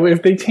it. Yeah,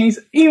 if they change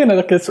even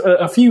like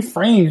a few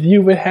frames,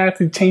 you would have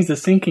to change the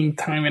syncing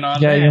timing on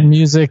that. Your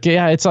music.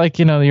 Yeah, it's like,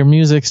 your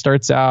music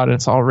starts out and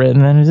it's all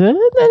written, and then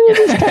you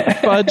just kind of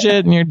fudge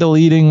it, and you're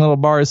deleting little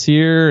bars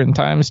here and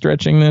time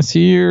stretching this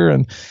here,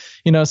 and,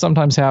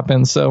 sometimes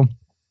happens. So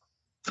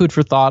food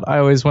for thought. I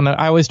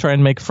always try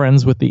and make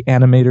friends with the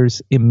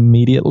animators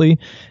immediately,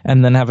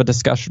 and then have a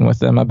discussion with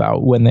them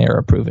about when they are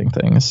approving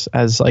things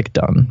as like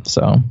done.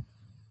 So.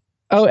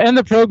 Oh, and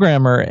the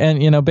programmer,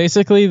 and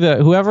basically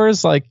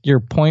whoever's like your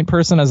point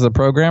person as the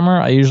programmer,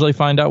 I usually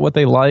find out what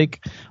they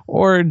like,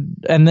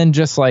 and then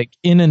just like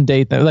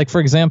inundate them. Like for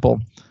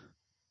example,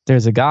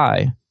 there's a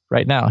guy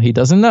right now, he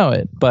doesn't know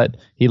it, but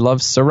he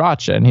loves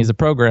sriracha, and he's a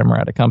programmer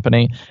at a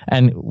company.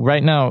 And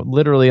right now,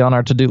 literally on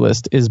our to-do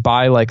list is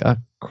buy like a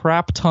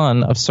crap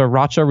ton of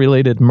sriracha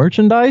related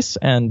merchandise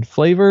and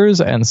flavors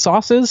and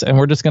sauces, and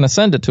we're just going to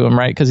send it to him,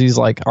 right? Because he's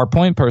like our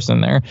point person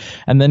there,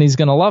 and then he's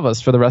going to love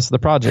us for the rest of the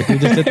project. We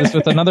just did this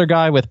with another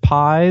guy with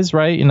pies,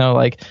 right?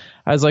 Like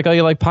I was like, oh,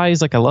 you like pie?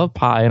 He's like, I love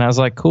pie. And I was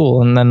like,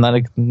 cool. And then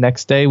like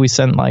next day we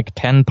sent like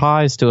 10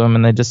 pies to him,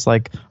 and they just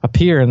like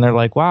appear, and they're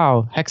like,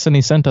 wow,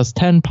 Hexany sent us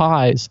 10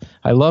 pies.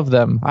 I love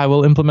them. I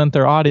will implement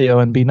their audio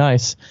and be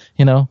nice,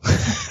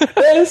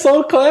 That is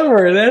so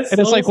clever.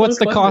 It's like, what's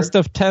the cost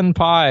of 10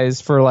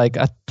 pies for like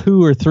a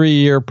 2 or 3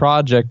 year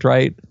project,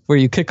 right? Where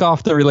you kick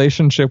off the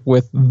relationship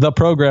with the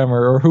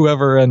programmer or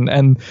whoever,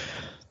 and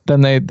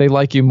then they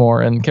like you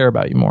more and care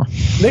about you more.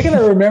 They're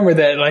gonna remember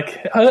that,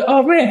 like,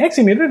 oh man,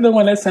 Hexany, they're the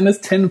one that sent us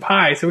 10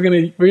 pies, so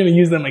we're gonna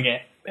use them again.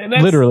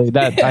 Literally,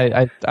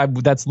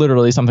 that's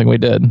literally something we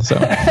did. So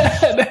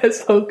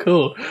that's so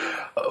cool.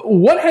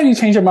 What have you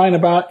changed your mind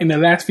about in the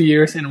last few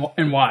years, and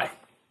why?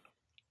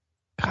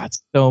 God,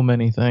 so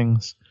many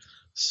things.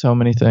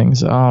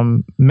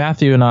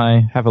 Matthew and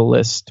I have a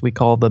list we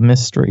call the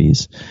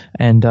mysteries,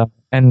 and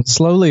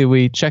slowly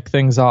we check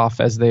things off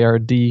as they are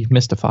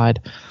demystified.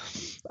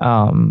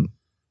 I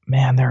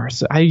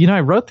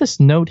wrote this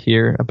note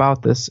here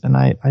about this, and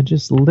I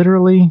just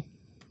literally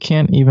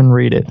can't even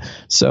read it.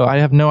 So I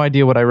have no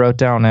idea what I wrote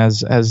down as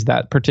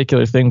that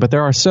particular thing, but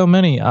there are so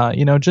many,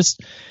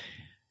 just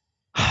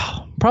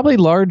probably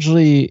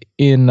largely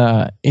in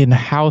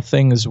how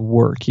things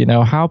work,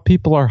 how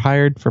people are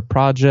hired for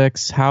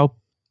projects, how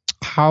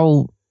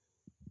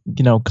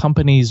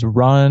companies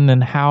run,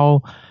 and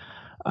how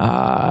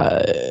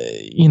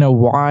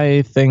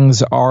why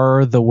things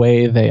are the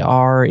way they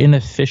are,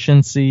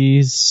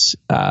 inefficiencies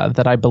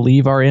that I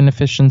believe are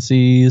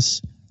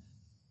inefficiencies,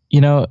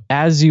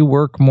 as you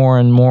work more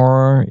and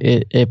more,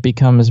 it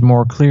becomes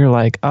more clear,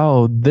 like,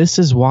 oh, this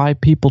is why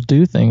people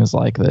do things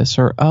like this,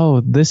 or,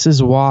 oh, this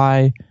is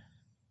why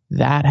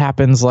that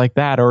happens like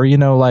that. Or,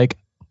 like,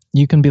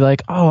 you can be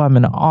like, oh, I'm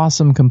an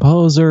awesome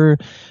composer,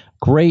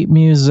 great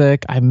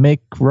music, I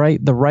make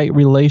the right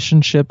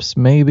relationships,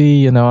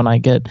 maybe, and I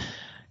get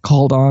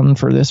called on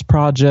for this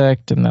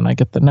project, and then I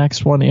get the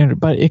next one.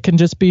 But it can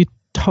just be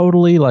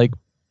totally like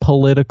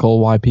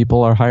political why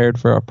people are hired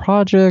for a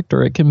project,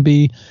 or it can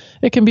be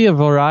a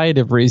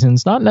variety of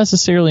reasons, not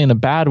necessarily in a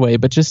bad way,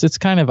 but just it's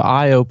kind of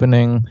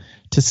eye-opening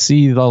to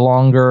see the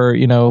longer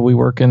we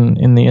work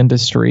in the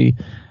industry,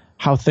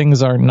 how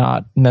things are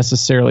not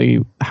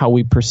necessarily how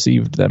we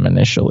perceived them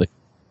initially.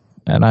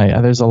 And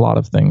there's a lot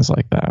of things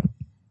like that.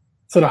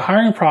 So the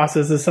hiring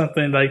process is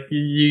something like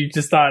you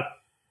just thought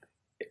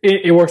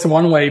it works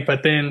one way,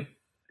 but then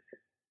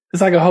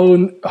it's like a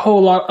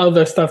whole lot of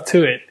other stuff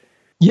to it.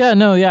 Yeah,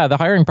 the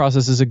hiring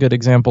process is a good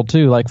example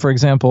too. Like, for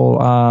example,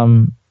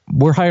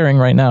 we're hiring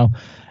right now,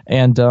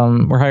 and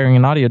we're hiring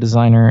an audio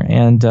designer,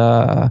 and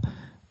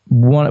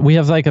we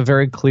have like a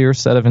very clear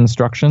set of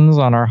instructions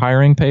on our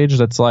hiring page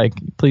that's like,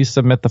 please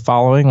submit the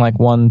following, like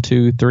 1,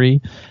 2,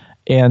 3,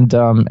 and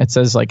it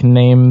says like,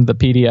 name the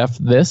PDF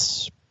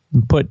this,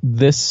 put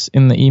this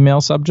in the email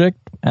subject,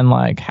 and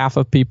like half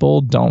of people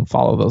don't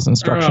follow those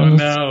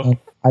instructions. Oh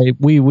no.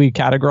 We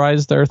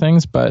categorize their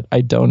things, but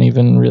I don't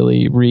even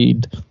really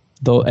read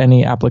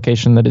any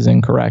application that is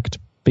incorrect,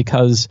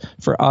 because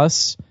for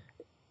us,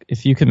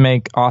 if you can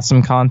make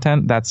awesome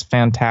content, that's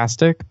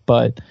fantastic.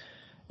 But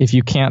if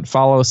you can't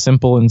follow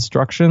simple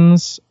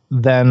instructions,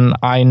 then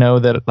I know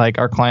that like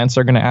our clients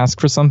are going to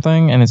ask for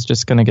something and it's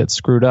just going to get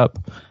screwed up,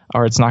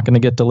 or it's not going to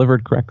get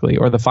delivered correctly,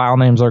 or the file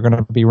names are going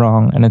to be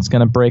wrong, and it's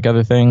going to break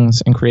other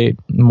things and create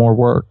more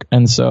work.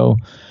 And so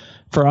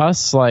for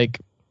us,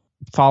 like,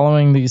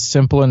 following these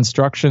simple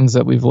instructions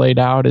that we've laid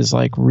out is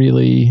like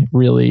really,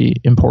 really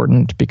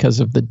important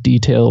because of the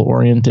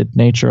detail-oriented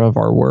nature of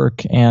our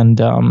work. And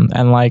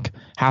like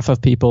half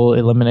of people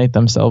eliminate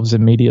themselves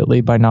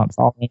immediately by not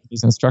following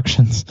these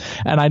instructions.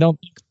 And I don't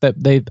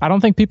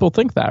think people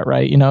think that,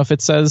 right? If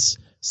it says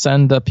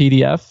send a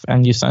PDF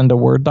and you send a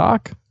Word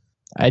doc,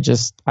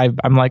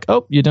 I'm like,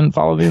 oh, you didn't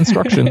follow the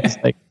instructions,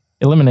 like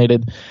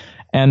eliminated.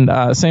 And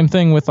same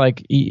thing with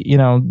like,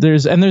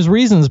 there's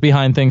reasons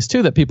behind things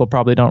too that people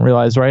probably don't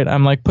realize, right?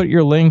 I'm like, put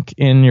your link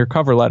in your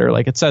cover letter,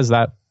 like it says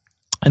that.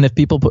 And if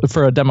people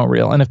for a demo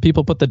reel, and if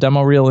people put the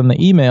demo reel in the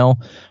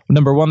email,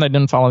 number one, they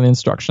didn't follow the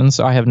instructions,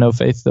 so I have no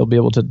faith they'll be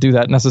able to do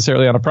that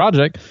necessarily on a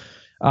project.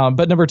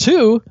 But number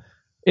two,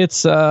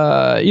 it's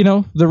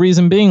the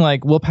reason being,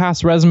 like, we'll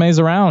pass resumes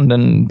around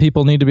and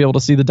people need to be able to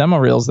see the demo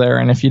reels there.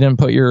 And if you didn't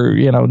put your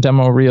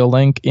demo reel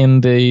link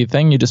in the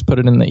thing, you just put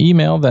it in the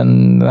email,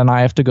 then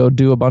I have to go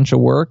do a bunch of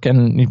work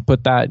and you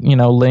put that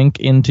link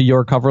into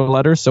your cover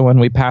letter, so when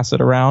we pass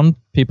it around,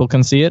 people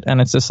can see it. And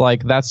it's just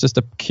like, that's just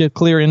a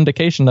clear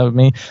indication of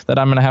me that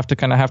I'm going to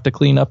have to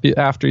clean up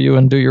after you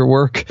and do your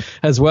work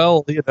as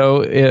well,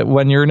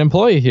 when you're an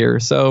employee here.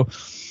 So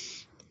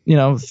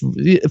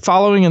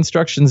following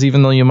instructions,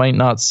 even though you might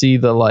not see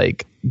the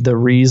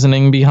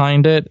reasoning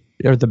behind it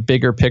or the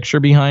bigger picture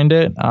behind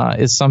it,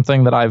 is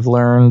something that I've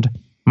learned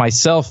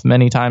myself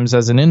many times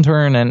as an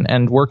intern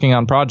and working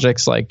on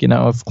projects. Like,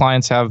 if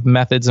clients have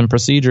methods and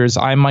procedures,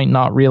 I might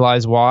not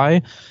realize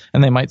why,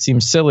 and they might seem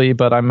silly,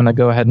 but I'm going to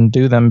go ahead and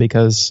do them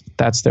because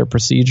that's their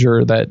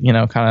procedure that,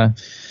 kind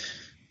of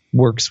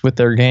works with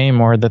their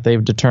game, or that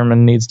they've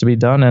determined needs to be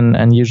done,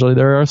 and usually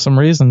there are some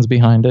reasons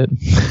behind it.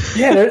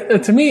 Yeah,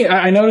 to me,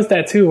 I noticed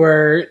that too,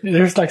 where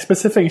there's like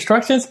specific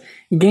instructions.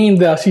 Game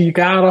so you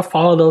gotta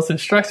follow those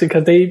instructions,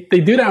 because they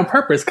do that on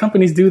purpose.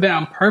 Companies do that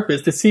on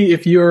purpose to see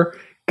if you're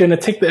gonna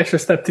take the extra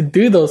step to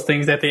do those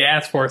things that they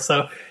ask for.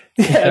 So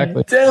yeah,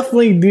 exactly.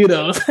 Definitely do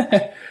those.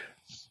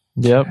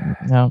 Yep.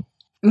 Yeah.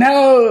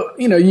 Now,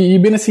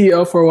 you've been a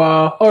CEO for a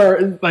while,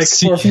 or like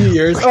for a few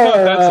years.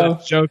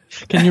 That's a joke.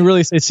 Can you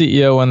really say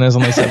CEO when there's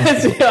only 7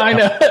 people? Yeah, I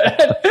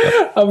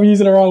know. I'm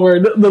using the wrong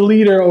word. The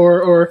leader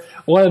or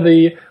one of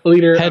the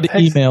leader. Head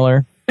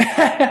emailer.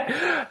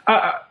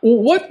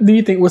 What do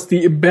you think was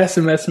the best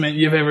investment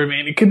you've ever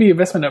made? It could be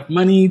investment of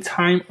money,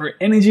 time, or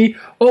energy.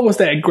 What was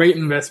that great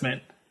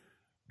investment?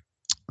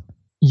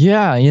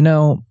 Yeah,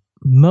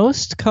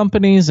 most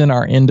companies in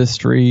our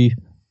industry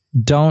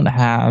don't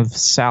have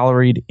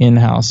salaried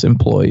in-house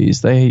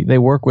employees. They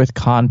work with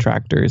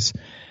contractors.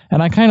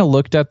 And I kind of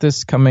looked at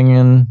this coming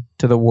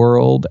into the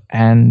world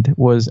and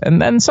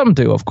then some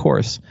do, of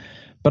course.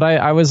 But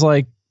I was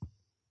like,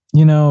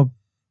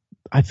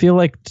 I feel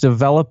like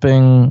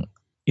developing,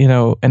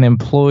 an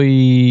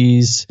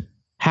employee's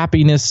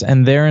happiness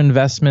and their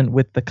investment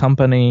with the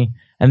company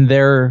and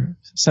their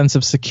sense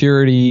of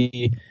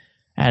security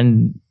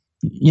and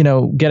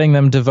getting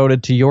them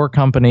devoted to your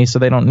company so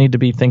they don't need to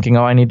be thinking,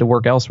 oh, I need to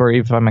work elsewhere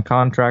if I'm a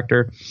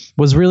contractor,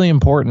 was really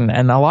important.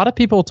 And a lot of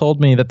people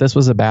told me that this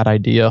was a bad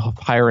idea,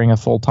 hiring a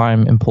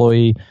full-time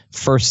employee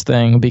first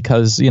thing,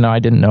 because, I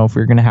didn't know if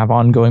we were going to have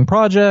ongoing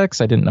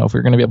projects. I didn't know if we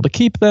were going to be able to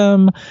keep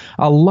them.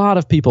 A lot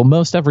of people,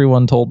 most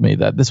everyone told me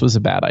that this was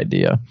a bad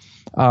idea.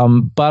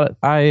 But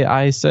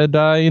I said,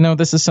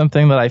 this is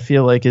something that I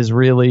feel like is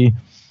really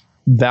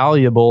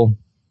valuable.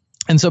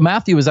 And so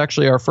Matthew was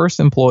actually our first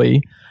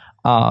employee.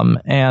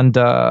 And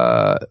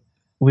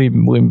we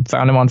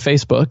found him on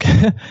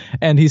Facebook,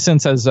 and he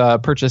since has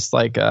purchased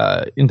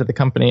into the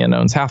company and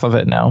owns half of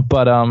it now.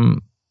 But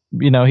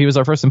he was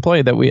our first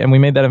employee we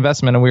made that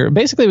investment, and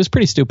it was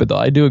pretty stupid though.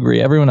 I do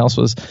agree. Everyone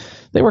else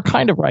they were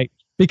kind of right,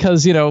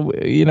 because we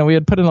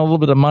had put in a little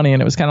bit of money,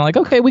 and it was kind of like,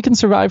 okay, we can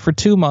survive for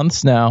 2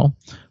 months now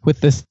with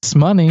this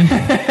money,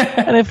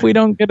 and if we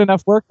don't get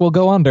enough work, we'll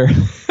go under.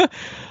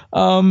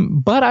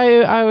 But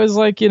I was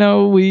like,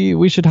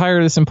 we should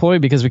hire this employee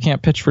because we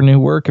can't pitch for new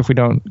work if we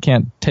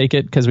can't take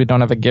it, because we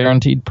don't have a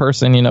guaranteed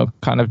person,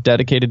 kind of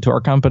dedicated to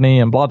our company,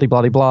 and blah, blah,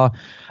 blah, blah.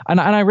 And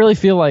I really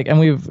feel like, and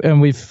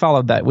we've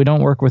followed that. We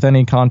don't work with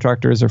any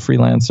contractors or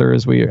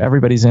freelancers.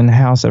 Everybody's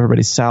in-house,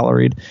 everybody's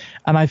salaried.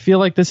 And I feel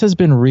like this has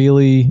been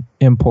really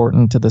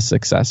important to the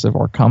success of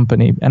our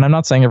company. And I'm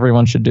not saying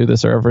everyone should do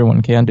this or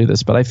everyone can do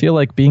this, but I feel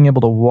like being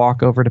able to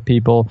walk over to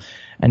people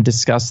and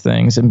discuss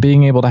things, and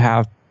being able to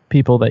have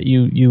people that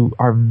you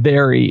are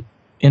very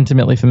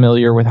intimately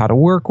familiar with how to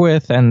work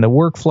with and the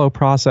workflow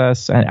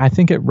process. And I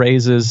think it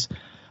raises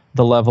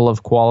the level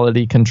of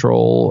quality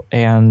control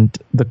and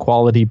the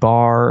quality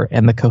bar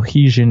and the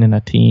cohesion in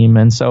a team.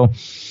 And so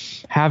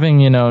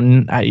having,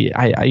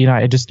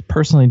 I just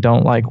personally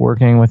don't like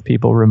working with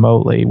people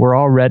remotely. We're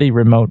already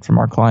remote from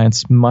our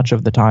clients most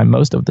of the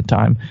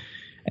time.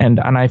 And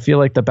I feel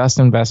like the best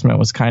investment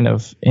was kind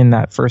of in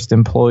that first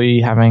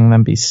employee, having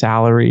them be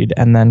salaried,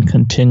 and then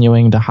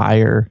continuing to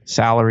hire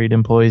salaried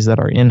employees that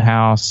are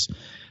in-house.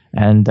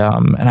 And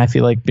I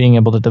feel like being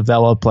able to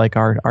develop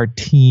our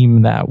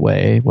team that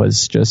way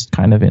was just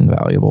kind of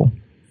invaluable.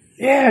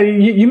 Yeah,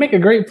 you make a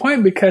great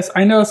point, because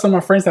I know some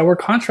of my friends that work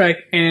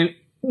contract, and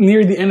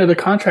near the end of the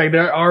contract,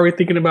 they're already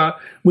thinking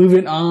about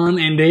moving on,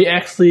 and they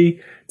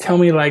actually tell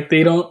me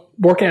they don't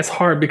work as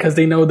hard because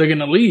they know they're going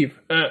to leave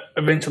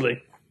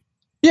eventually.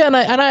 Yeah, and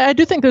I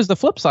do think there's the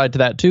flip side to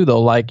that too,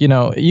 though.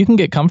 You can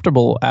get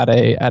comfortable at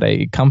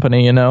a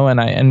company, and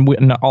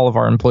all of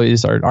our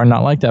employees are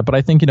not like that. But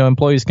I think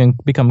employees can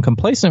become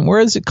complacent,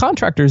 whereas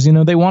contractors,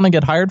 they want to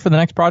get hired for the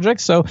next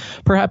project, so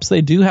perhaps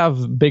they do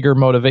have bigger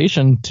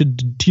motivation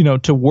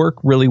to work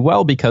really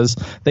well because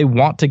they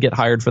want to get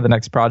hired for the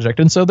next project.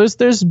 And so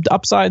there's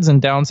upsides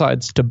and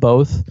downsides to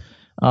both.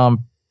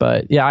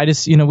 But yeah, I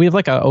just, we have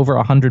over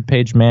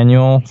 100-page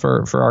manual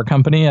for our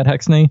company at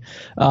Hexany,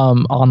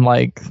 on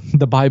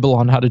the Bible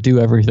on how to do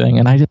everything.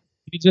 And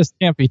you just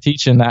can't be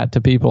teaching that to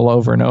people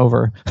over and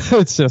over.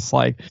 It's just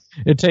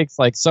it takes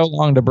so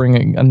long to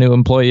bring a new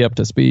employee up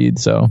to speed.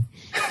 So,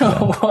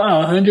 wow,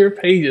 100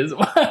 pages.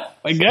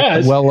 My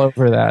gosh. Well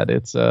over that.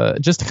 It's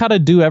just how to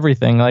do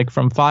everything,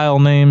 from file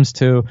names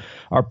to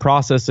our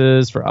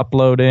processes for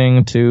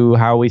uploading, to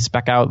how we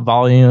spec out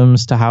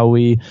volumes, to how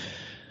we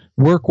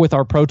work with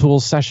our Pro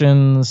Tools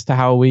sessions, to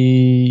how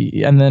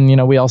and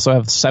then, we also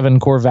have 7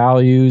 core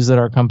values that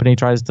our company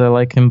tries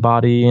to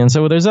embody. And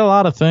so there's a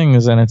lot of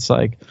things, and it's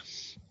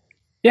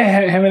yeah,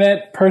 having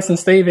that person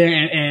stay there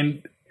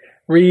and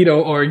read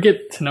or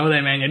get to know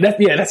that manual.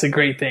 That's a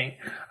great thing.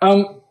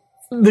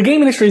 The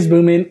game industry is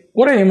booming.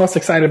 What are you most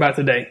excited about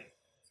today?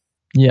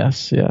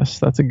 Yes,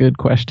 that's a good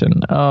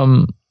question.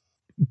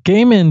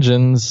 Game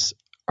engines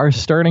are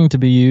starting to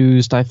be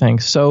used, I think,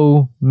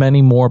 so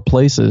many more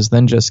places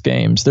than just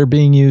games. They're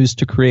being used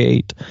to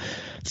create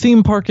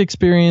theme park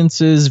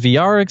experiences,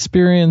 VR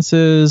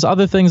experiences,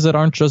 other things that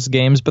aren't just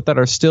games, but that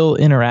are still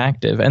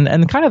interactive.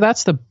 And kind of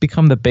that's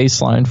become the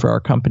baseline for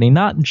our company,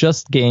 not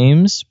just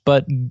games,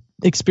 but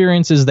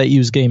experiences that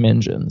use game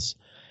engines.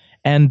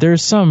 And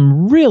there's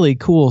some really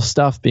cool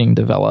stuff being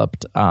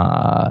developed,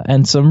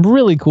 and some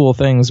really cool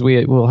things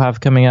we will have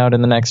coming out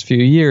in the next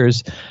few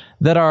years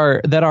that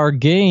are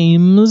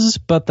games,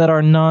 but that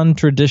are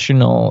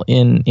non-traditional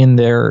in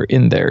their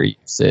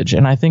usage.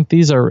 And I think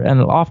these are,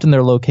 and often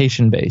they're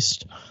location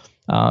based,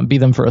 be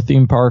them for a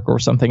theme park or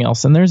something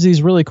else. And there's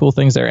these really cool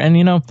things there.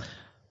 And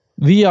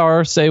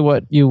VR, say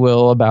what you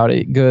will about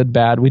it, good,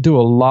 bad. We do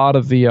a lot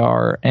of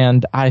VR,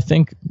 and I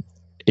think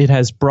it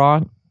has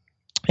brought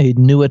a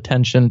new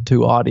attention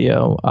to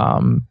audio.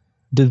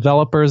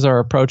 Developers are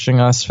approaching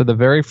us for the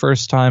very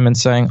first time and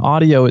saying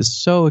audio is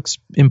so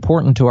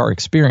important to our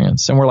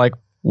experience. And we're like,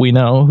 we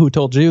know. Who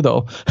told you,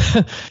 though?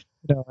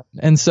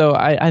 And so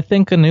I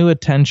think a new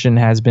attention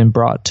has been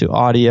brought to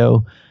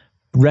audio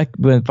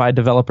by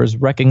developers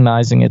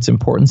recognizing its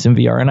importance in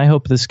VR. And I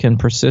hope this can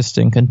persist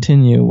and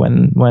continue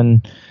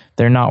when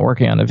they're not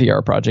working on a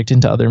VR project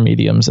into other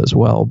mediums as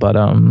well. But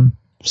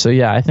so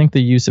yeah, I think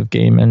the use of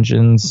game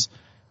engines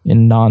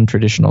in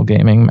non-traditional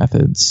gaming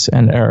methods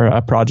and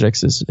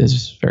projects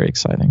is very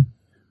exciting.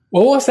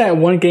 What was that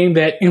one game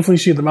that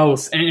influenced you the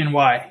most, and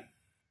why?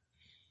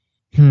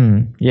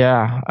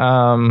 Yeah.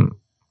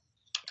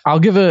 I'll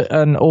give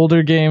an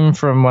older game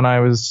from when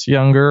I was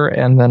younger,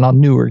 and then a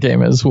newer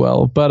game as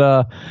well.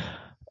 But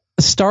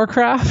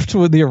StarCraft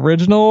with the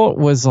original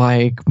was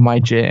like my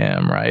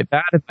jam, right?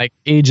 That and like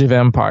Age of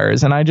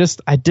Empires, and I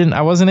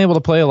wasn't able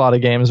to play a lot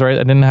of games, right?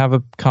 I didn't have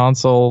a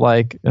console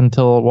like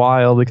until a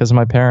while because of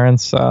my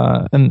parents,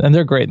 and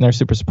they're great and they're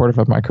super supportive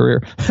of my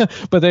career,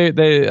 but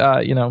they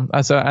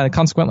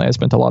consequently I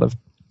spent a lot of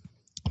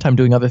time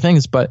doing other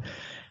things, but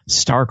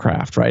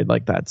StarCraft, right?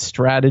 Like that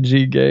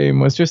strategy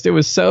game it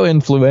was so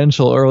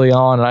influential early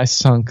on, and I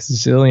sunk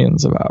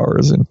zillions of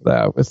hours into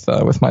that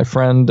with my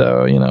friend.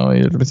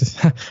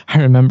 I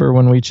remember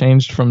when we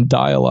changed from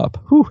dial-up.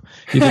 You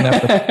didn't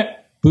have to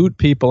boot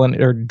people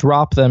or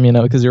drop them,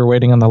 because you were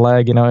waiting on the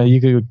lag.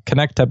 You could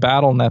connect to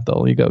BattleNet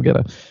though. You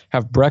go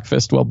have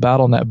breakfast while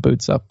BattleNet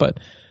boots up, but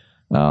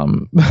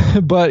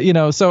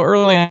so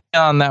early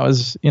on that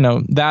was,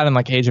 that and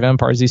like Age of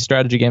Empires, these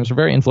strategy games were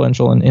very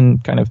influential in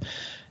kind of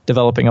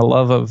developing a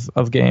love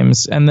of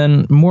games. And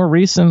then more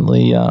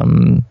recently,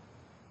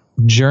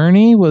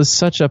 Journey was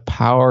such a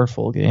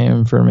powerful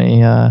game for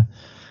me. I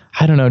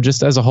don't know,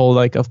 just as a whole,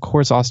 like, of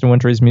course, Austin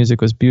Wintory's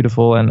music was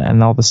beautiful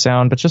and all the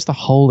sound, but just the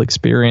whole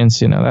experience,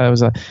 that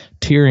was a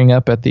tearing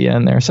up at the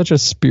end there, such a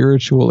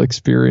spiritual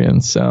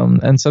experience.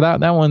 And so that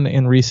one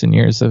in recent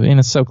years,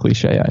 it's so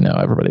cliche, I know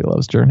everybody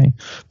loves Journey,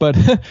 but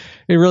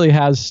it really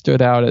has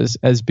stood out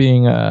as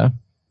being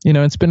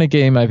it's been a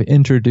game I've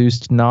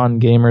introduced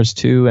non-gamers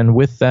to and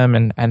with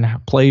them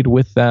and played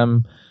with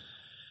them.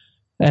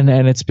 And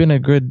it's been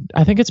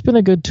I think it's been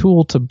a good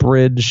tool to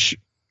bridge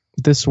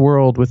this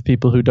world with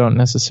people who don't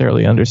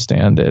necessarily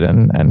understand it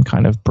and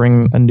kind of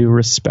bring a new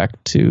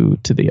respect to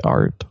the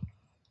art.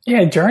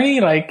 Yeah, Journey,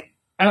 like,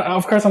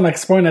 of course I'm like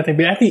spoiling nothing,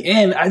 but at the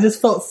end, I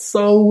just felt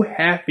so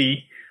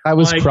happy. I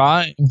was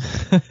crying.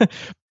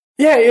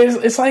 Yeah,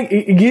 it's like,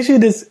 it gives you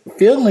this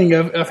feeling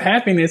of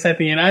happiness at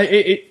the end.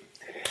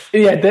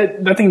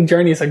 I think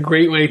Journey is a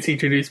great way to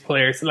introduce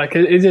players. Like,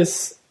 it's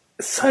just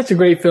such a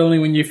great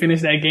feeling when you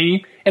finish that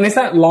game. And it's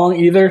not long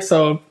either,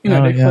 so,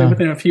 they play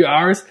within a few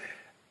hours.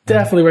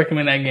 Definitely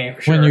recommend that game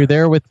for sure. When you're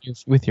there with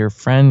your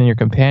friend and your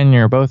companion,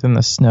 you're both in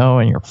the snow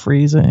and you're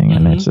freezing,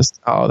 and it's just,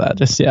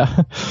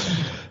 yeah.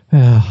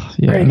 And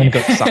then it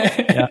goes south.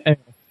 Yeah, anyway.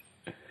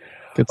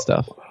 Good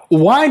stuff.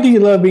 Why do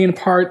you love being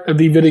part of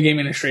the video game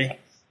industry?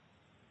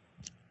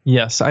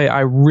 Yes,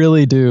 I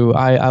really do.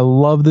 I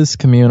love this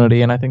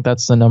community, and I think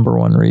that's the number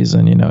one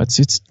reason.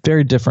 It's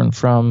very different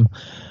from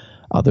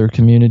other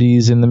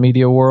communities in the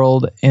media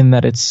world in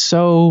that it's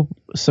so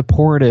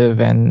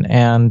supportive and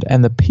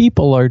the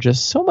people are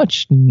just so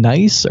much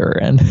nicer,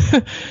 and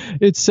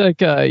it's like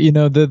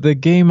the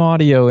game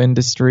audio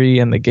industry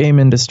and the game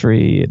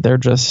industry,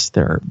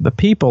 the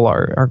people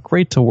are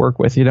great to work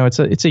with.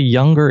 It's a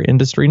younger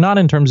industry, not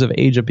in terms of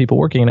age of people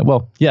working in it.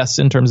 Well, yes,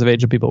 in terms of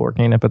age of people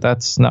working in it, but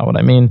that's not what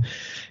I mean.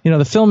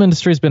 The film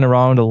industry has been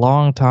around a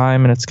long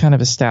time, and it's kind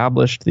of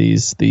established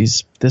these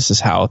this is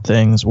how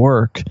things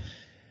work.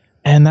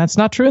 And that's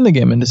not true in the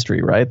game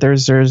industry, right?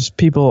 There's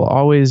people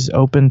always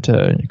open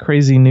to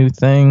crazy new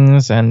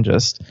things, and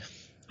just,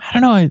 I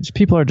don't know,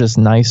 people are just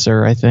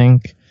nicer, I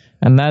think.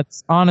 And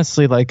that's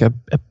honestly like a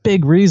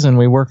big reason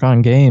we work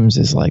on games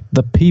is like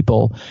the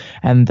people,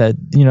 and that,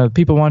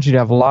 people want you to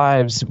have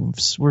lives.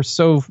 We're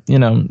so,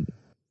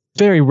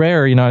 very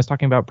rare. I was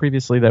talking about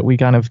previously that we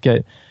kind of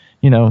get,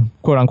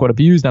 quote unquote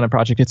abused on a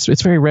project.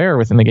 It's very rare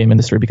within the game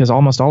industry because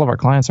almost all of our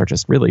clients are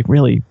just really,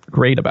 really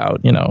great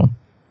about,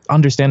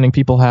 understanding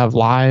people have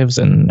lives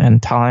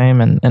and time,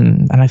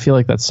 and I feel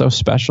like that's so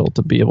special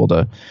to be able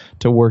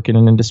to work in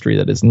an industry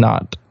that is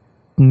not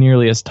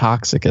nearly as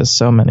toxic as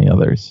so many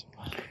others.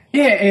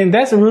 Yeah, and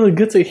that's really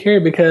good to hear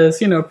because,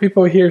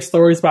 people hear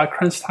stories about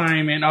crunch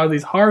time and all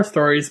these horror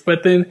stories,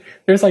 but then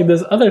there's like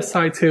this other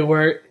side too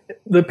where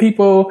the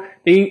people,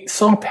 they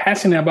so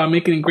passionate about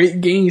making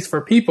great games for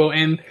people,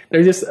 and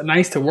they're just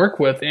nice to work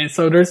with. And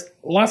so there's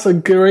lots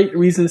of great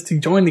reasons to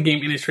join the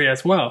game industry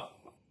as well.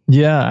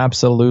 Yeah,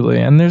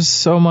 absolutely. And there's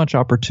so much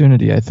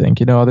opportunity, I think.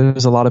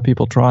 There's a lot of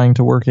people trying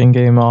to work in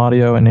game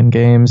audio and in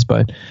games,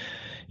 but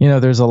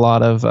there's a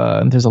lot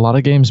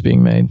of games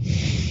being made.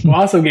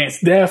 Lots of games,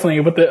 definitely.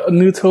 With the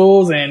new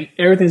tools and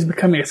everything's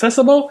becoming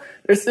accessible,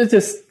 it's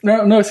just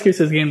no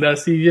excuses game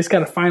does. So you just got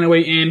to find a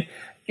way in,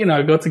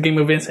 go to game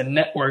events and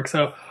network.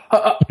 So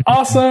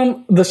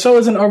awesome. The show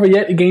isn't over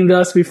yet. Game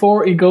Dust.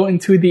 Before we go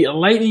into the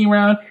lightning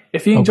round,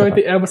 if you enjoyed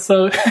the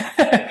episode,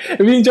 and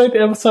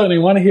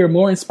you want to hear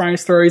more inspiring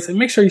stories, and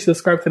make sure you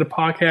subscribe to the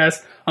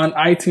podcast on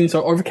iTunes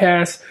or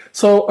Overcast.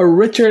 So,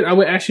 Richard, I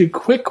would ask you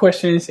quick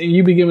questions, and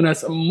you'll be giving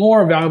us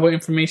more valuable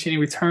information in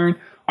return.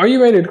 Are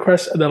you ready to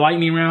crush the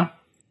lightning round?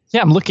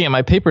 Yeah, I'm looking at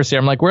my papers here.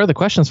 I'm like, where are the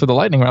questions for the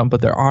lightning round?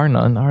 But there are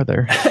none, are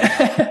there?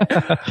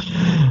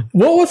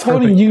 What was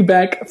holding you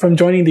back from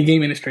joining the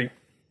game industry?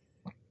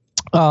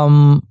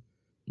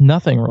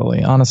 Nothing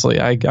really, honestly.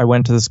 I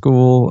went to the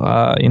school,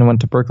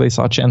 went to Berkeley,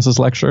 saw Chance's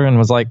lecture, and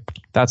was like,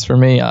 "That's for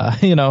me." I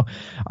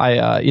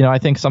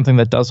think something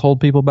that does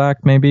hold people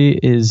back maybe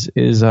is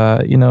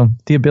the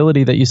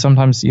ability that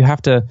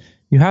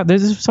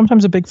there's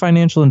sometimes a big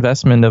financial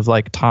investment of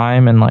like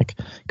time and like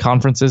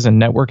conferences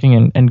and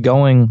networking and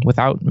going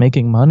without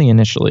making money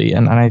initially,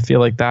 and I feel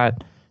like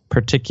that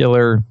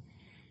particular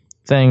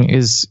thing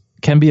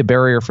can be a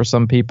barrier for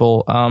some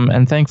people,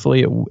 and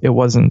thankfully it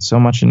wasn't so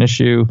much an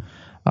issue.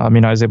 I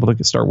was able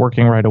to start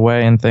working right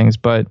away and things,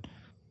 but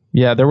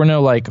yeah, there were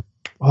no like,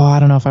 oh, I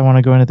don't know if I want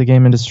to go into the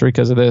game industry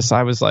because of this.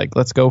 I was like,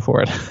 let's go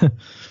for it.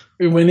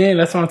 We went in,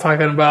 that's what I'm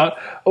talking about.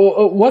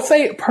 What's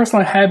a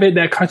personal habit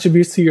that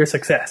contributes to your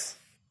success?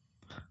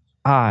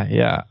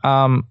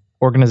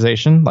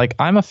 Organization. Like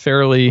I'm a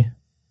fairly,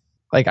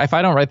 like if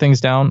I don't write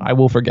things down, I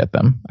will forget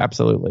them.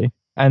 Absolutely.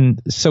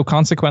 And so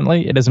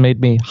consequently, it has made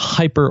me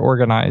hyper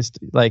organized.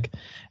 Like,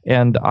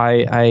 and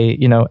I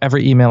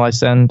every email I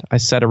send, I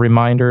set a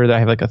reminder that I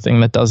have like a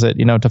thing that does it,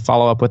 to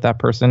follow up with that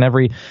person. I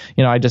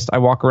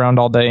walk around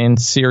all day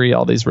and Siri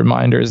all these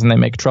reminders, and they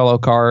make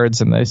Trello cards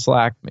and they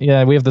Slack.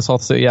 Yeah, we have this whole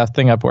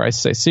thing up where I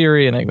say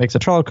Siri and it makes a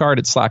Trello card.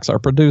 It Slacks our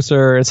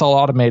producer. It's all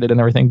automated and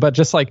everything. But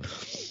just like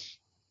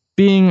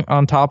being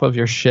on top of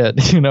your shit,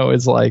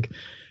 is like,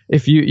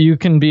 if you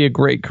can be a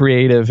great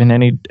creative in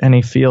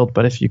any field,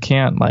 but if you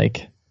can't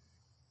like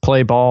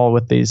play ball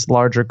with these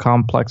larger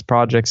complex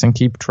projects and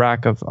keep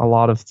track of a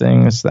lot of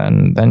things,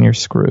 then you're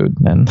screwed.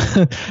 And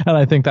and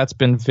I think that's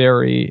been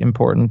very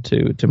important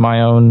to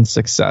my own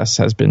success,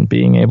 has been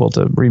being able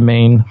to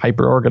remain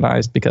hyper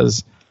organized,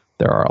 because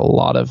there are a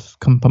lot of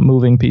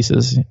moving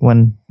pieces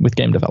with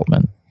game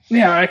development.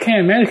 Yeah, I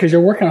can't imagine, because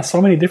you're working on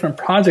so many different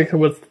projects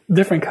with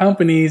different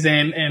companies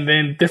and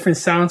then different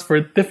sounds for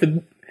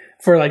different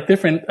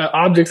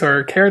objects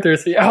or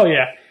characters. Oh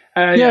yeah.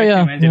 I can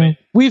imagine it.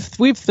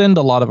 We've thinned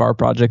a lot of our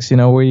projects.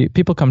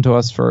 People come to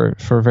us for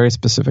very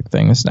specific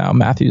things now.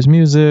 Matthew's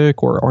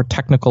music or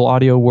technical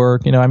audio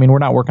work. We're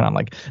not working on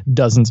like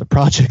dozens of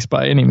projects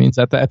by any means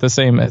at the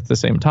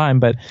same time.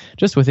 But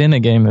just within a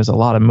game, there's a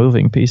lot of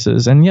moving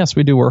pieces. And yes,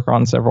 we do work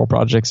on several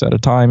projects at a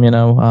time.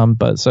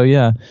 But so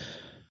yeah.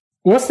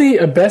 What's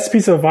the best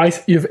piece of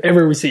advice you've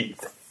ever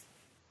received?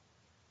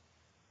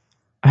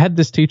 I had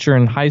this teacher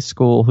in high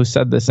school who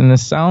said this, and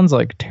this sounds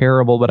like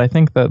terrible, but I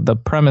think that the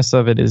premise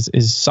of it is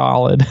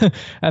solid,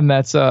 and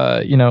that's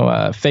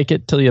fake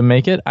it till you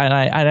make it. And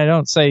I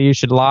don't say you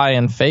should lie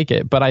and fake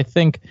it, but I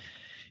think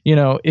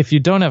if you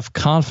don't have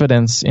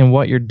confidence in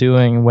what you're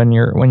doing when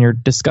you're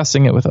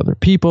discussing it with other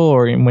people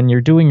or when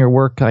you're doing your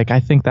work, like I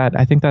think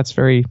that's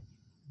very,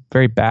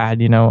 very bad.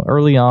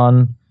 Early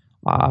on,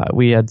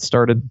 we had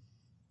started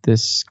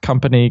this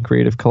company,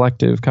 creative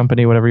collective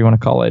company, whatever you want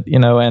to call it,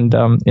 and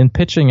in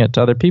pitching it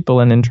to other people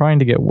and in trying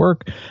to get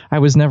work, I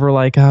was never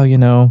like,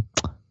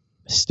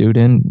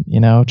 student,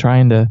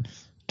 trying to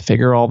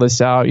figure all this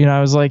out. I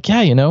was like,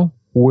 yeah,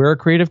 we're a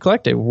creative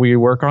collective. We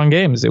work on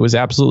games. It was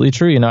absolutely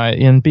true,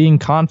 and being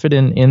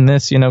confident in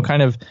this,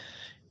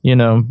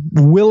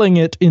 willing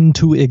it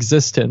into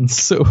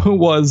existence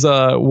was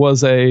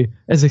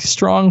a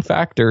strong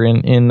factor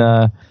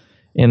in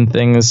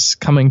things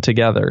coming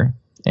together.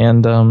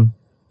 And,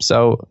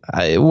 so,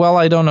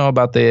 I don't know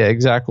about the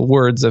exact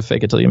words of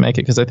fake it till you make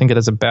it, because I think it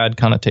has a bad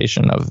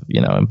connotation of,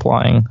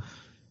 implying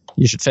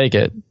you should fake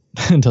it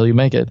until you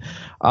make it.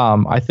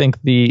 I think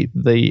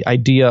the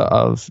idea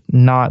of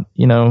not,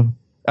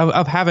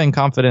 of having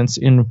confidence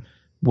in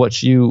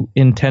what you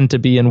intend to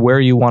be and where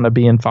you want to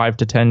be in 5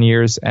 to 10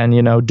 years, and,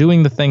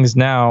 doing the things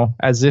now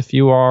as if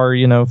you are,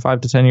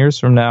 5 to 10 years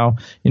from now,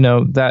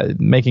 that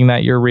making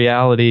that your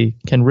reality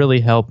can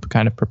really help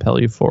kind of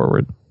propel you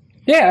forward.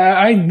 Yeah,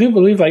 I do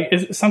believe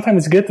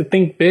sometimes it's good to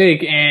think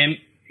big and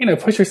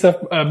push yourself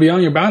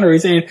beyond your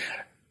boundaries. And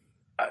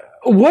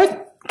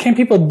what can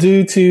people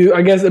do to,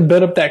 I guess,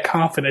 build up that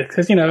confidence?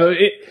 Because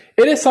it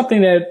is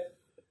something that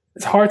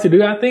it's hard to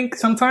do. I think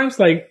sometimes.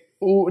 Like,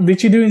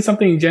 did you do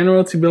something in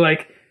general to be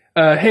like,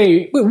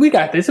 "Hey, we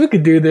got this. We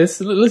could do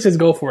this. Let's just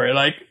go for it."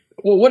 Like,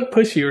 what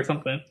pushed you or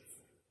something?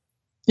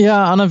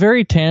 Yeah, on a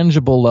very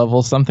tangible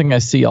level, something I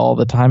see all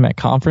the time at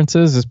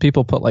conferences is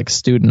people put like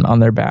student on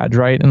their badge,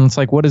 right? And it's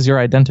like, what is your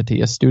identity?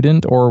 A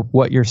student, or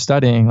what you're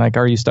studying? Like,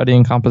 are you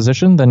studying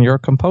composition? Then you're a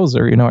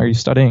composer. Are you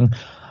studying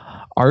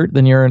art?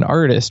 Then you're an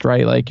artist,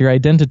 right? Like, your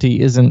identity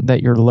isn't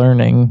that you're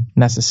learning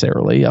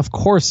necessarily. Of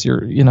course,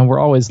 we're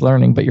always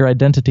learning, but your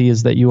identity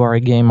is that you are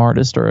a game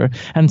artist.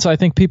 And so I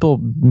think people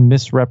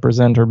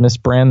misrepresent or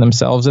misbrand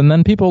themselves. And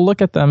then people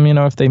look at them,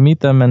 if they meet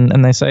them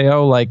and they say,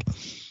 oh, like,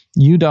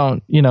 you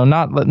don't,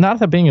 not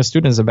that being a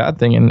student is a bad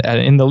thing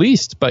in the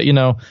least, but,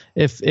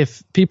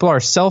 if people are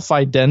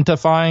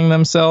self-identifying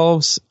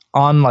themselves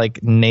on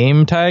like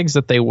name tags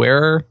that they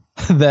wear,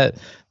 that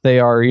they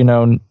are,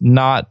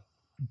 not,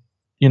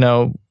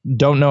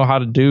 don't know how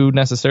to do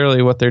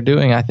necessarily what they're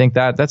doing, I think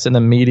that's an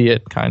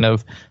immediate kind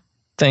of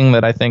thing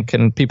that I think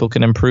people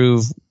can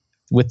improve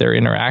with their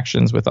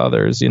interactions with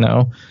others,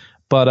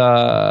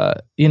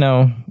 But,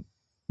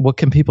 what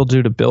can people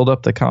do to build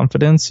up the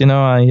confidence?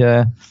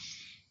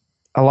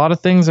 a lot of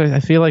things, I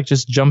feel like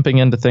just jumping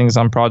into things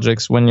on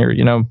projects when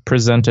you're,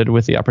 presented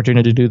with the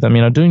opportunity to do them,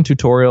 doing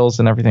tutorials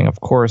and everything, of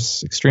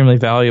course, extremely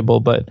valuable.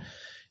 But,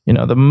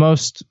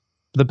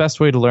 the best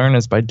way to learn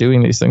is by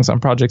doing these things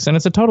on projects. And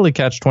it's a totally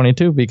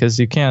catch-22 because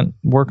you can't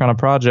work on a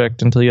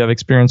project until you have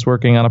experience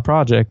working on a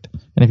project.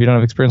 And if you don't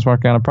have experience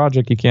working on a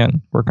project, you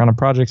can't work on a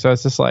project. So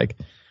it's just like,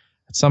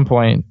 at some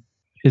point,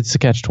 it's a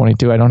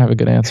catch-22. I don't have a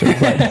good answer.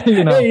 But,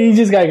 you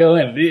just got to go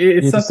in.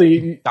 It's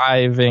something.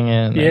 Diving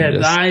in. Yeah,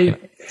 and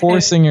just,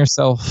 forcing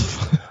yourself.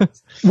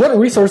 What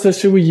resources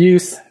should we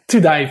use to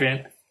dive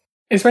in?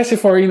 Especially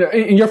for,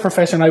 in your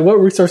profession, like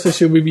what resources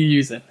should we be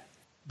using?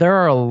 There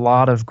are a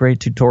lot of great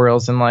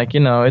tutorials, and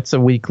it's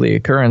a weekly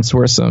occurrence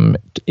where some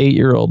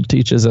 8-year-old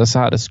teaches us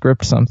how to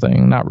script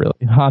something. Not really.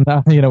 We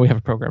have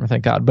a programmer,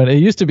 thank God, but it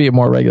used to be a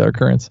more regular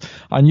occurrence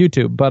on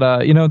YouTube.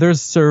 But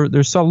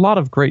there's a lot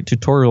of great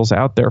tutorials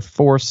out there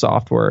for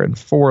software and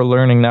for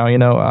learning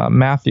now.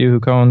 Matthew, who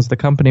owns the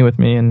company with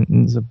me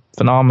and is a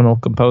phenomenal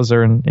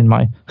composer in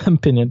my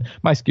opinion,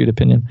 my skewed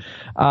opinion.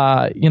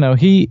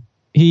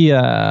 He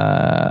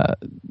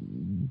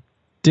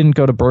didn't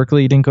go to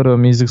Berkeley. He didn't go to a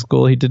music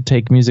school. He did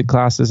take music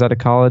classes at a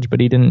college, but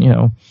he didn't,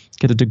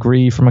 get a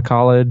degree from a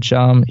college.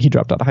 He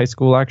dropped out of high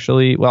school,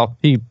 actually. Well,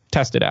 he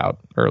tested out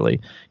early,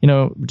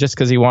 just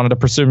because he wanted to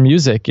pursue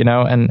music,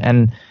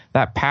 and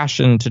that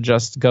passion to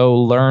just go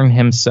learn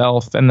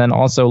himself and then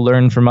also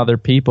learn from other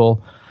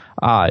people,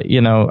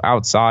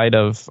 outside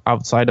of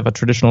a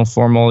traditional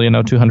formal,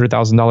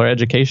 $200,000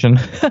 education,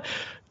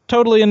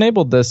 totally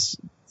enabled this.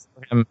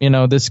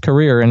 This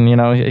career, and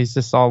he's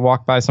just, I'll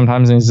walk by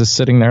sometimes and he's just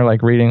sitting there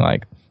like reading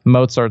like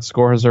Mozart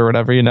scores or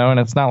whatever, and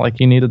it's not like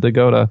you needed to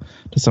go to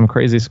some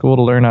crazy school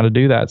to learn how to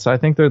do that. So I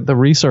think the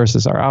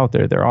resources are out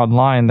there. They're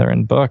online, they're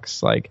in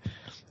books. Like,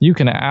 you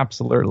can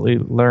absolutely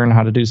learn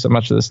how to do so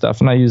much of this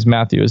stuff. And I use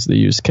Matthew as the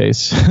use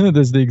case.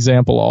 There's the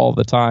example all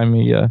the time.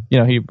 He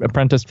he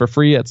apprenticed for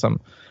free at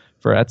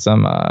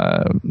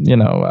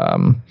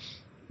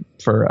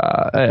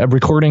a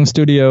recording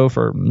studio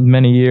for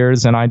many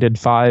years, and I did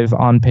 5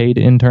 unpaid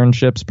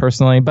internships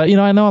personally. But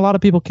I know a lot of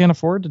people can't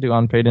afford to do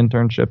unpaid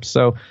internships,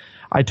 so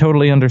I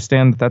totally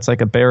understand that that's like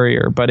a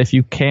barrier. But if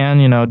you can,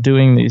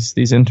 doing these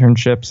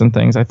internships and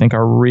things, I think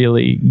are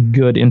really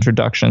good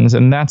introductions,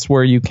 and that's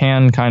where you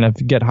can kind of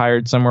get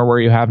hired somewhere where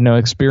you have no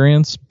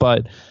experience,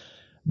 but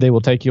they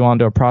will take you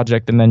onto a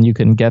project, and then you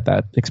can get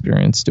that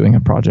experience doing a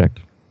project.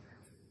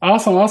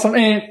 Awesome.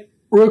 And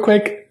real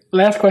quick,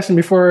 last question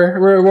before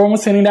we're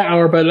almost hitting the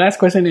hour, but last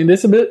question, and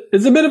it's a bit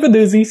of a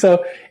doozy.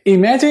 So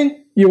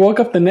imagine you woke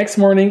up the next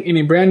morning in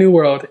a brand new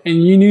world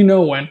and you knew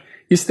no one.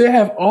 You still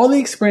have all the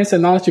experience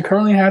and knowledge you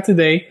currently have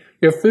today.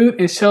 Your food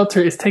and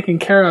shelter is taken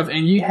care of,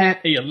 and you had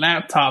a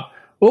laptop.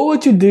 What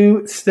would you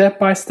do step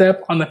by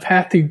step on the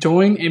path to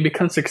join and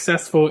become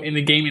successful in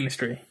the game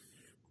industry?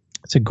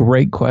 It's a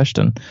great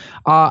question.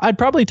 I'd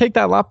probably take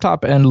that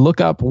laptop and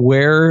look up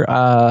where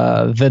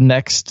the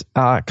next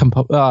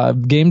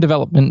game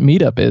development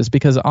meetup is,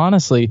 because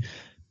honestly,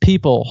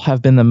 people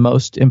have been the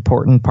most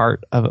important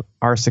part of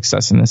our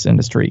success in this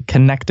industry.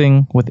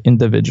 Connecting with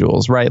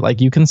individuals, right?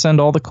 Like, you can send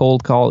all the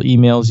cold call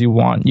emails you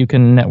want. You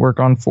can network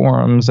on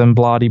forums and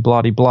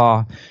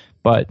blah-de-blah-de-blah.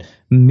 But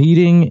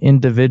meeting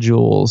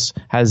individuals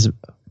has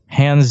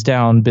hands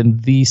down been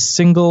the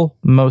single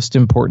most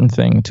important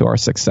thing to our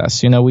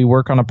success. We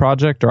work on a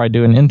project, or I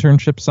do an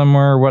internship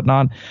somewhere or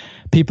whatnot.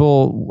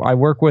 People I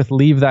work with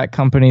leave that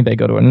company, they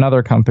go to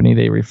another company,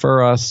 they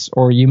refer us,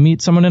 or you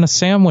meet someone in a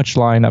sandwich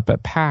line up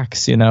at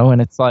PAX,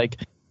 and it's like,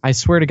 I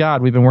swear to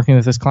God, we've been working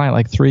with this client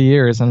like 3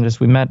 years, and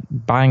we met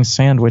buying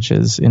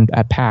sandwiches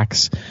at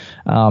PAX.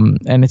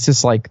 And it's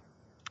just like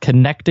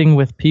connecting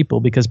with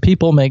people, because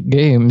people make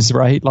games,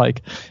 right?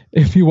 Like,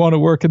 if you want to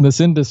work in this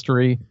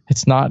industry,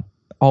 it's not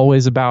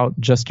always about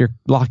just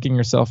locking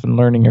yourself and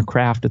learning your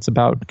craft. It's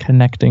about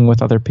connecting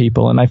with other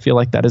people. And I feel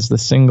like that is the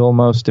single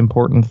most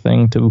important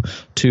thing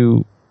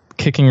to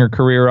kicking your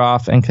career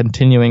off and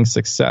continuing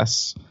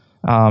success.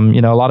 A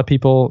lot of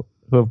people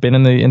who have been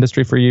in the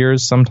industry for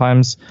years,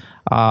 sometimes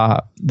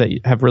that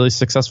have really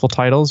successful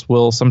titles,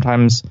 will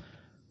sometimes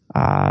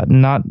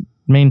not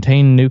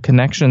maintain new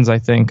connections, I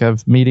think,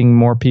 of meeting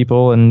more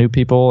people and new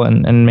people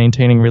and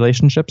maintaining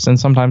relationships. And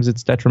sometimes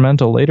it's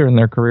detrimental later in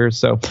their careers.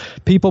 So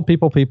people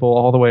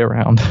all the way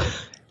around.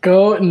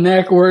 Go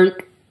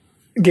network,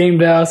 game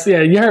devs.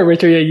 Yeah, you heard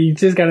Richard. Yeah, you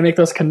just got to make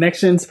those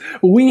connections.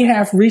 We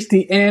have reached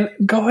the end.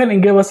 Go ahead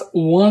and give us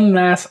one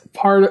last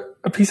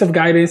a piece of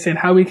guidance and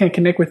how we can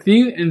connect with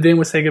you, and then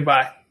we'll say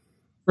goodbye.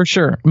 For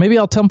sure. Maybe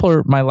I'll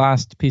temper my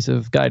last piece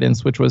of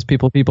guidance, which was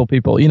people.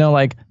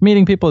 Like,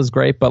 meeting people is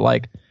great, but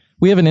like,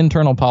 we have an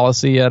internal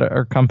policy at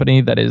our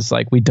company that is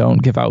like, we don't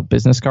give out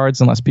business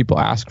cards unless people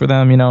ask for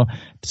them.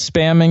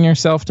 Spamming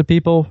yourself to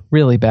people,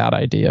 really bad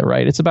idea,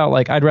 right? It's about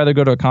like, I'd rather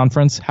go to a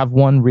conference, have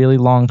one really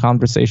long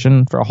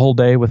conversation for a whole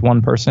day with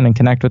one person and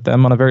connect with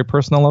them on a very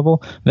personal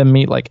level than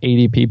meet like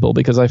 80 people,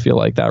 because I feel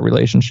like that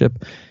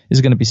relationship is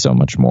going to be so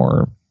much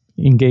more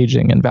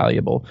engaging and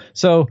valuable.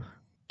 So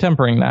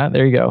tempering that,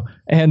 there you go.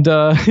 And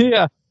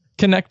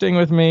connecting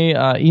with me,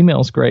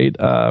 email's great.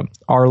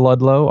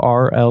 rludlow,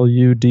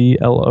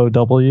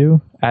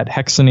 RLUDLOW, at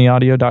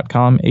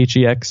hexanyaudio.com,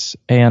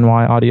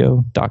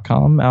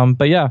 HEXANYaudio.com.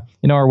 But yeah,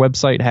 our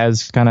website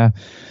has kind of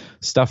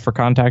stuff for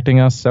contacting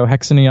us. So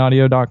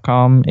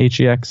hexanyaudio.com,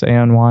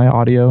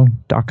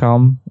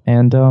 HEXANYaudio.com.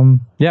 And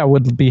yeah,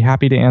 would be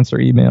happy to answer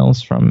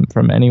emails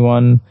from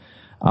anyone.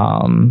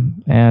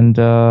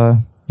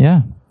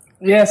 Yeah.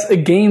 Yes, a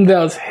game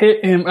that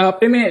hit him up.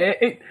 I mean,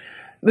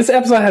 this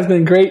episode has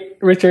been great,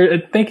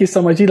 Richard. Thank you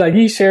so much.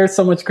 He shared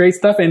so much great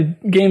stuff, and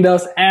Game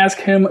Devs ask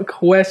him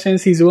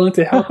questions. He's willing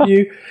to help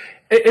you.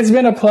 It's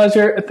been a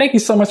pleasure. Thank you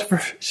so much for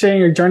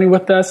sharing your journey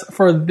with us.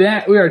 For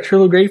that, we are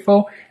truly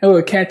grateful, and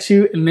we'll catch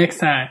you next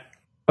time.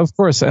 Of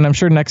course, and I'm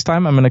sure next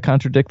time I'm going to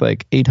contradict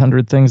like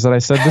 800 things that I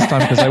said this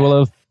time because I will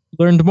have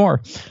learned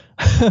more.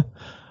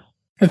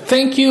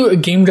 Thank you,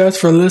 Game Devs,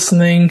 for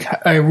listening.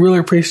 I really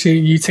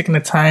appreciate you taking the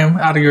time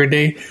out of your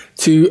day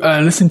to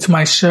listen to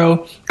my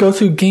show. Go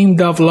to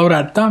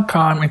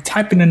GameDevLoadout.com and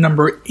type in the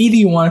number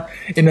 81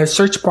 in the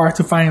search bar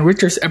to find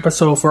Richard's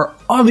episode for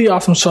all the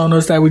awesome show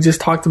notes that we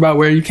just talked about,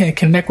 where you can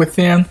connect with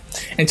them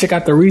and check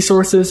out the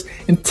resources.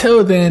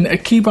 Until then,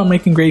 keep on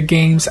making great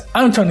games.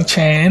 I'm Tony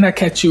Chan, and I'll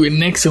catch you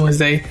next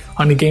Wednesday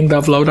on the Game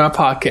Dev Loadout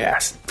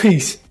podcast.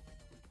 Peace.